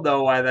 We all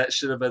know why that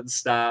should have been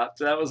stopped.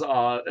 That was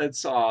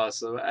it's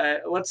awesome.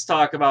 Let's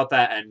talk about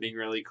that ending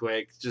really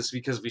quick, just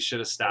because we should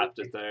have stopped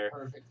it there.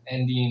 Perfect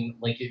ending.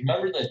 Like,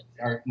 remember the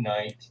Dark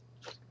Knight?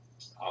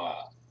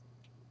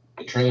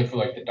 The trailer for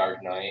like the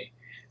Dark Knight,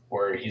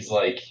 where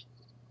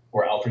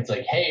where Alfred's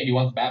like, "Hey, do you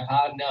want the Bat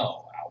Pod?"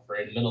 No,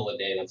 Alfred. In the middle of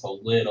the day, that's a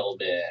little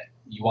bit.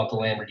 You want the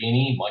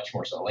Lamborghini? Much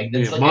more so. Like,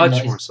 that's like much a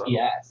nice more so.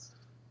 PS.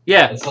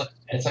 Yeah,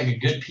 it's like a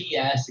good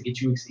PS to get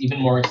you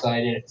even more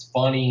excited. It's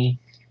funny,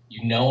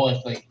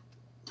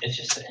 it's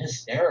just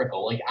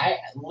hysterical. Like, I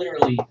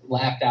literally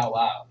laughed out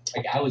loud.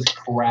 Like, I was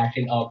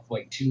cracking up for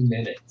like 2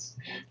 minutes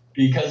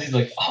because he's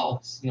like, "Oh,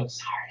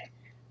 sorry,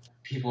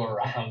 people are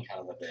around,"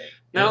 kind of a thing.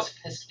 Now, it's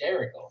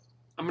hysterical.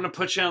 I'm gonna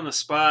put you on the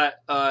spot.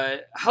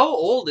 How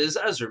old is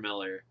Ezra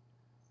Miller?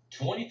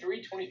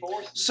 23,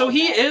 24. So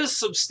he is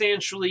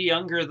substantially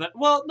younger than.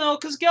 Well, no,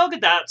 because Gal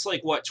Gadot's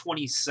like what,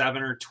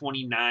 27 or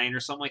 29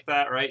 or something like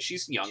that, right?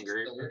 She's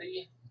younger. She's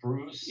 30.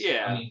 Bruce.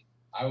 Yeah. I mean,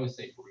 I would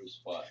say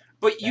Bruce,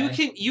 but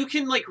you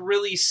can like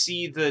really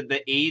see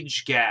the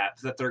age gap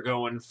that they're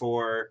going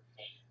for.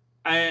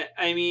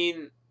 I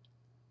mean,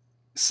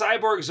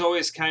 Cyborg's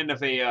always kind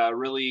of a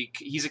really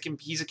he's a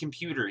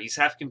computer. He's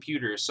half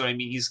computer, so I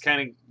mean he's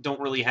kind of don't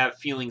really have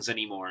feelings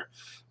anymore.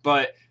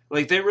 But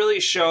like they really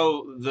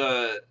show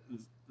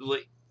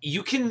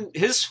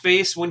his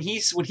face when he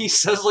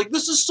says like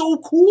this is so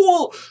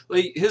cool,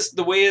 like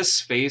the way his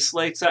face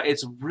lights up,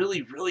 it's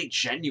really really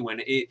genuine.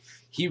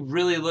 He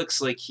really looks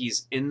like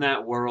he's in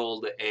that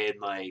world and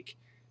like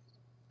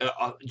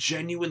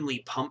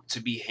genuinely pumped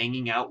to be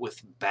hanging out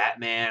with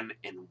Batman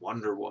and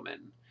Wonder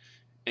Woman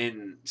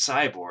and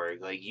Cyborg.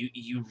 Like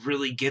you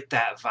really get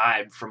that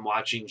vibe from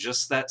watching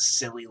just that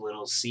silly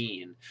little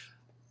scene.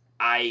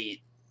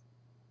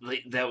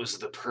 That was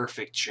the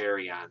perfect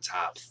cherry on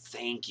top.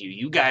 Thank you.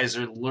 You guys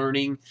are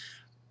learning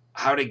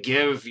how to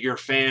give your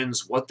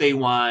fans what they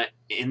want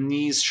in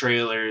these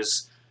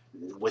trailers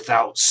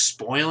without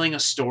spoiling a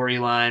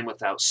storyline,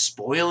 without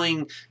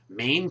spoiling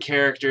main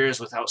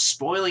characters, without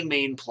spoiling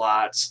main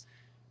plots.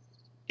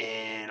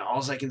 And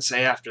all I can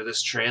say after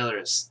this trailer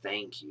is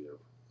thank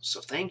you.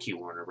 So thank you,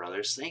 Warner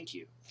Brothers. Thank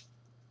you.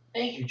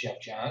 Thank you, Jeff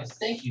Johns.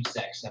 Thank you,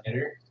 Zack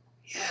Snyder.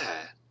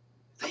 Yeah.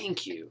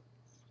 Thank you.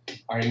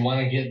 All right, you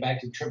want to get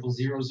back to triple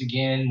zeros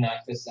again?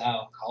 Knock this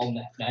out. Call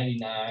that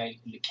 99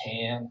 in the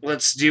can.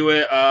 Let's do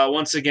it.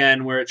 Once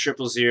again, we're at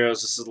triple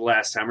zeros. This is the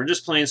last time. We're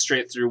just playing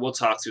straight through. We'll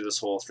talk through this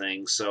whole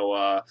thing. So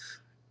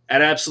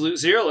at absolute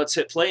zero, let's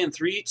hit play in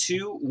 3,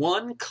 2,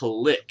 1,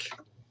 click.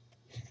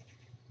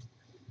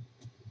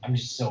 I'm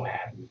just so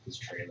happy with this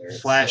trailer.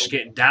 Flash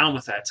getting down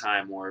with that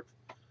time warp.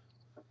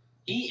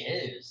 He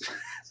is.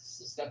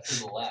 It's a step to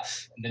the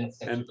left, and then a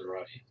step to the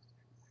right.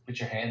 Put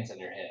your hands on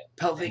your head.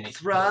 Pelvic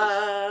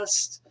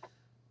thrust.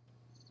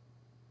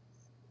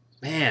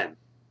 Man.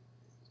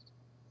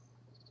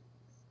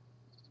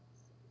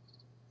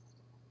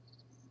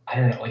 I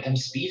don't know. Like, I'm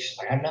speechless.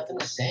 I have nothing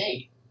to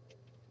say.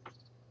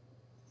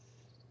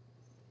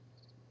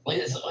 Like,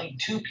 it's like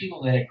two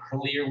people that are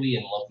clearly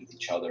in love with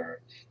each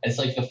other. It's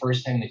like the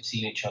first time they've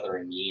seen each other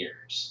in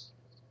years.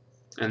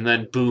 And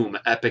then, boom,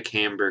 epic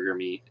hamburger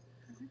meat.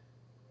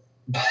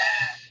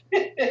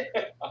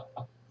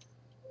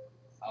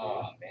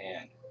 Oh,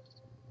 man.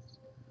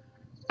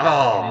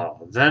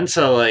 Oh, then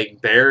to, like,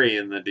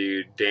 burying the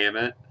dude, damn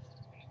it.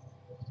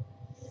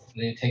 And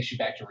then it takes you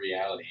back to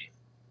reality.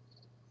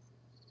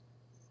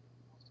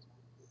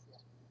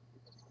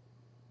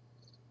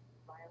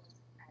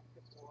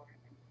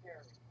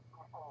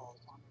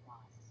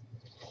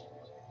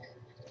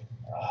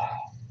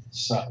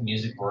 So,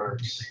 music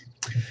works.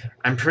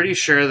 I'm pretty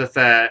sure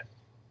that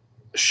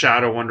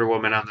shot of Wonder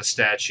Woman on the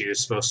statue is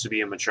supposed to be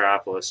in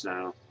Metropolis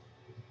now.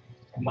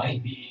 It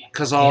might be.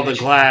 Because all the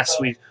glass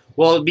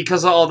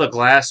because of all the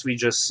glass we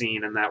just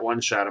seen in that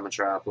one shot of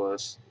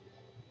Metropolis.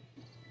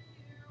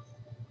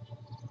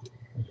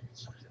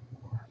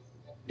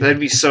 That'd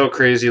be so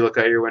crazy. Look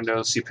out your window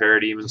and see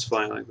parademons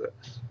flying like that.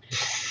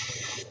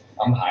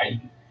 I'm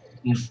hiding.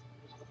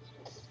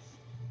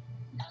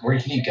 Where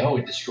can you go?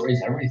 It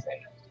destroys everything.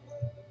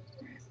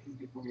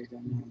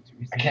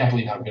 I can't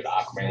believe how good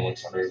Aquaman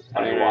looks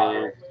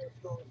underwater.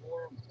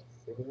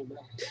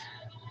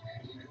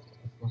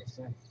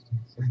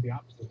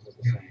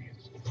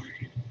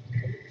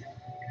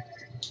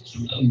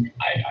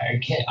 I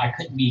can't. I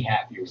couldn't be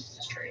happier with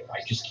this trailer.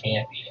 I just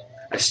can't be.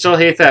 I still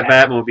hate that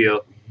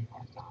Batmobile.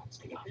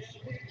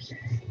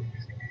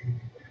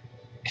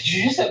 Could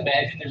you just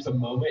imagine there's a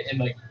moment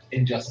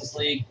in Justice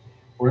League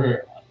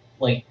where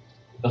like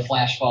the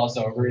Flash falls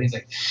over and he's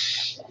like,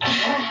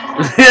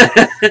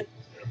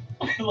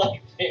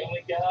 like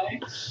Family Guy.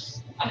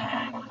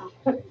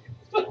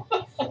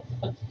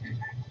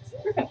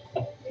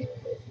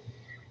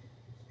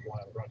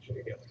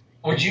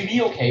 Would you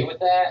be okay with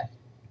that?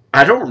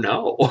 I don't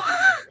know.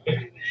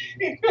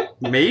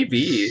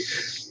 Maybe.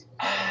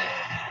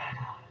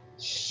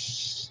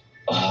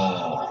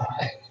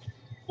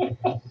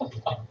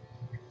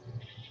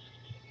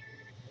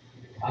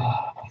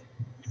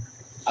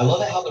 I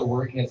love how they're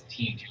working as a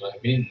team too.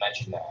 Like, we didn't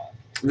mention that.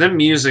 The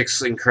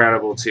music's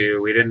incredible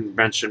too. We didn't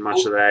mention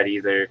much of that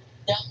either.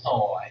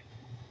 No,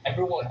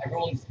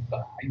 everyone's.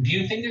 Do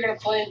you think they're gonna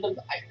play the?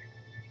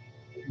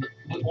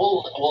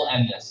 We'll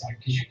end this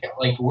because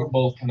like we're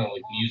both kind of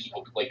like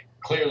musical. Like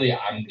clearly,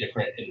 I'm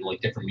different in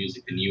like different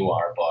music than you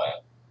are.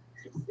 But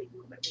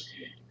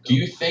do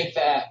you think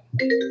that?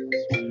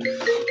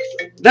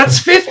 That's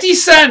 50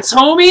 cents,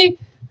 homie.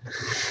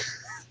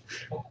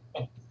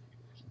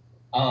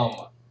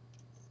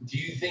 Do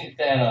you think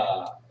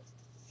that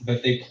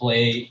that they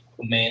play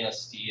Man of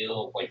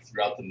Steel like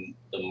throughout the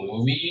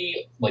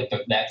movie, like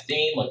that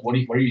theme? Like, what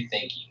are you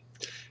thinking?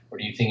 Or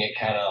do you think it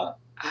kind of?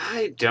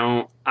 I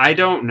don't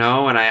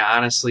know, and I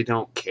honestly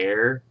don't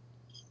care.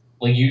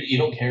 Like you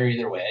don't care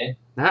either way.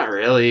 Not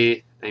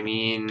really. I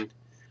mean,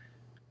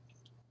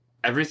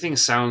 everything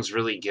sounds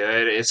really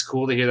good. It's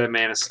cool to hear that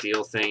Man of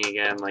Steel thing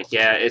again. Like,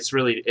 yeah, it's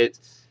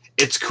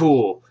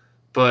cool.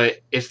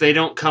 But if they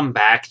don't come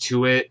back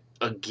to it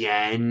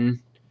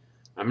again,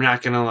 I'm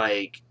not gonna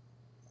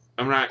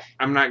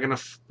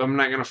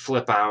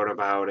flip out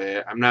about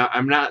it. I'm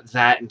not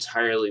that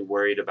entirely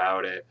worried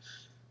about it.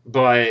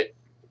 But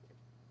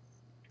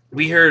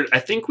I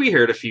think we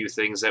heard a few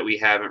things that we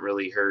haven't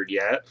really heard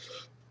yet.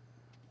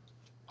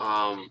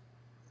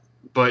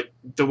 But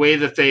the way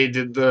that they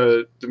did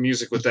the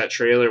music with that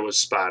trailer was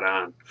spot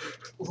on.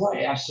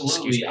 Right,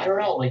 absolutely. I don't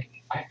know, like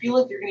I feel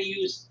like they're gonna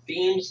use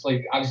themes,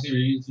 like obviously they're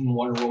using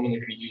Wonder Woman.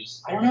 They're gonna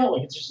use, I don't know,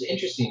 like it's just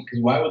interesting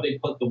because why would they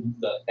put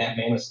that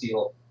Man of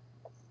Steel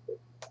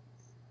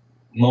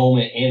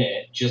moment in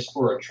it just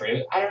for a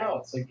trailer? I don't know.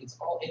 It's like it's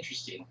all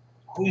interesting.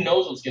 Who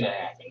knows what's gonna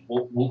happen?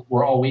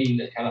 We're all waiting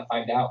to kind of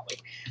find out.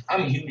 Like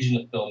I'm huge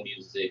into film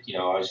music. You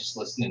know, I was just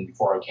listening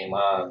before I came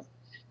on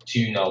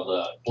to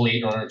the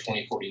Blade Runner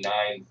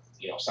 2049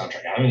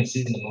 soundtrack. I haven't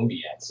seen the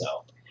movie yet, so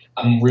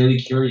I'm really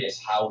curious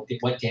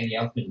what Danny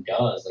Elfman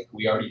does. Like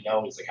we already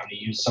know, he's like, I'm gonna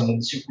use some of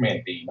the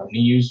Superman theme. I'm gonna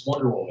use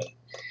Wonder Woman.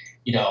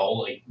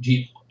 Like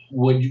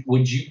would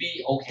you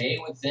be okay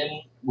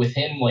with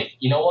him like,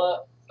 you know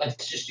what?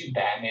 Let's just do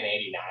Batman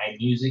 '89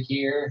 music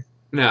here.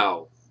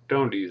 No,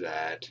 don't do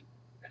that.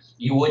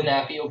 You would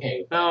not be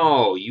okay with that.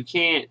 No, you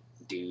can't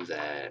do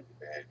that.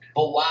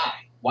 But why?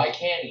 Why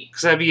can't he?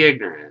 Because I'd be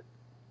ignorant.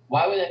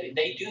 Why would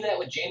they do that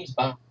with James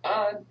Bond?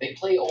 They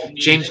play old music.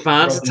 James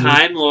Bond's a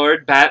Time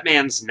Lord.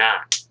 Batman's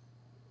not.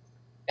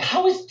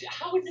 How is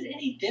it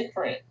any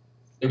different?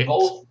 They're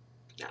both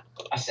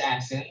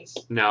assassins.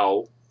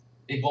 No.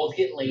 They both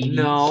get ladies.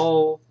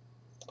 No.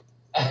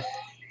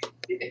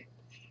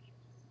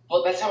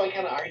 Well, that's how I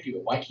kind of argue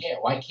it. Why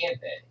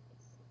can't they?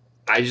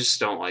 I just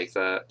don't like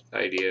that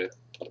idea.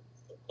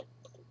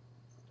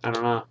 I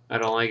don't know. I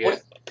don't like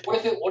it. What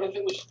if it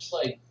was just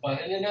like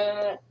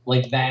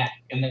that,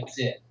 and that's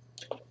it?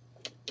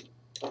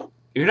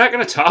 You're not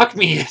gonna talk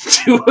me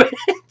into it.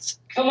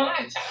 Come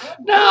on, Tom.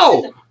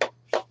 No!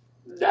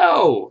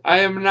 No, I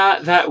am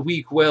not that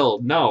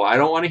weak-willed. No, I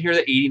don't want to hear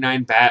the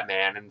 89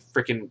 Batman and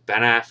freaking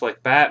Ben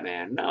Affleck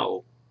Batman.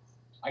 No.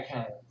 I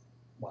kind of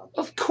want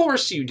that. Of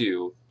course you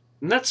do.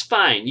 And that's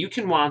fine. You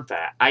can want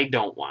that. I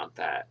don't want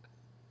that.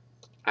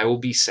 I will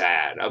be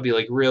sad. I'll be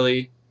like,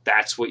 really?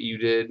 That's what you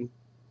did?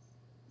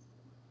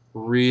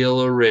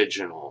 Real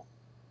original.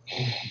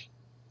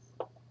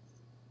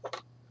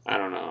 I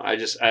don't know.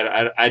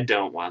 I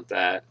don't want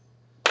that.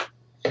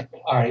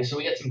 All right, so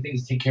we got some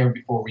things to take care of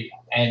before we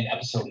end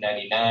episode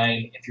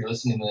 99. If you're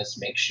listening to this,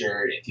 make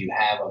sure if you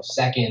have a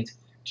second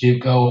to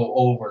go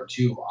over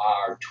to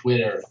our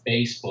Twitter,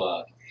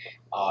 Facebook.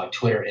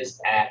 Twitter is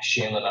at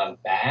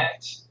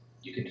ShalenOnBat.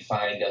 You can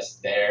find us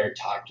there,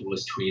 talk to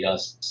us, tweet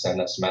us,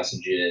 send us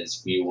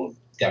messages. We will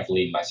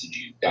definitely message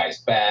you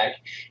guys back.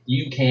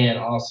 You can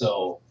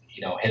also,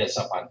 hit us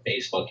up on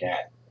Facebook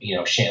at,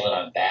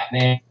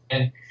 ShalenOnBatman.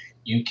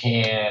 You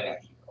can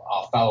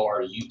follow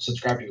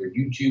subscribe to our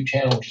YouTube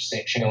channel, which is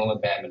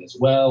ShalenOnBatman as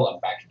well. I'm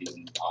back to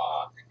doing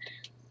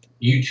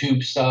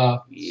YouTube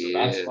stuff, so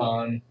that's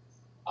fun.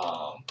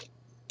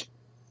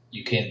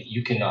 You can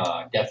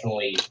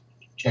definitely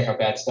check out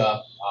that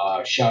stuff.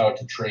 Shout out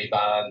to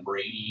Trayvon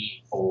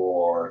Brady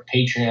for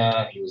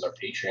Patreon. He was our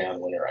Patreon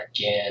winner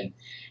again.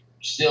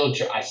 We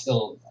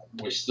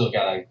still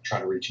gotta try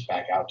to reach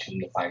back out to him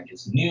to find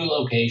his new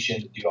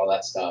location, do all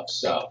that stuff.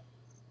 So,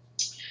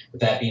 with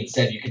that being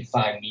said, you can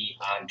find me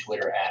on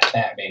Twitter at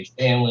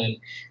BatmanShanlon.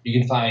 You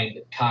can find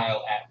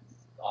Kyle at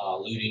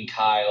Looting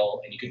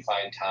Kyle, and you can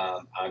find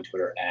Tom on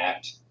Twitter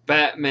at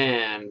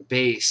Batman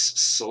Base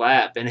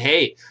Slap. And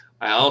hey,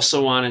 I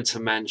also wanted to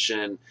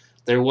mention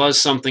there was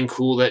something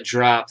cool that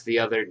dropped the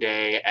other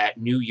day at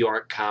New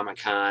York Comic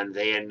Con.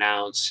 They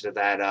announced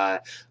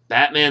that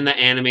Batman the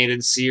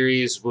Animated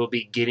Series will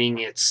be getting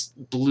its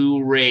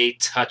Blu-ray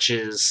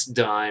touches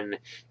done,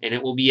 and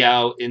it will be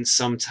out in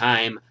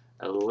sometime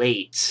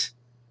late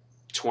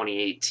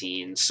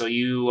 2018. So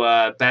you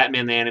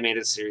Batman the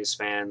Animated Series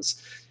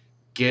fans,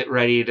 get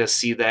ready to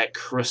see that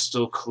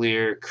crystal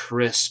clear,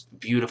 crisp,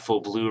 beautiful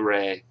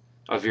Blu-ray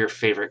of your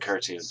favorite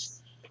cartoon.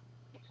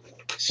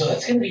 So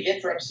that's going to be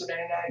it for episode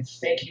 99.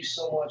 Thank you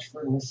so much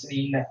for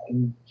listening.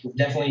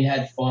 Definitely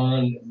had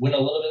fun. Went a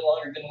little bit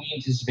longer than we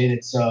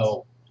anticipated,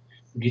 so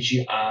we'll get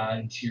you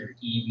on to your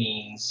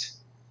evenings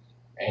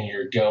and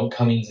your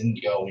comings and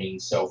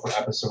goings. So for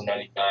episode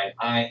 99,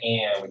 I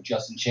am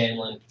Justin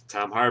Shanlon.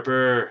 Tom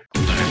Harper.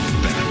 I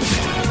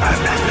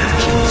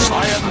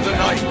am the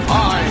night.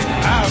 I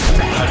am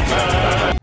Batman.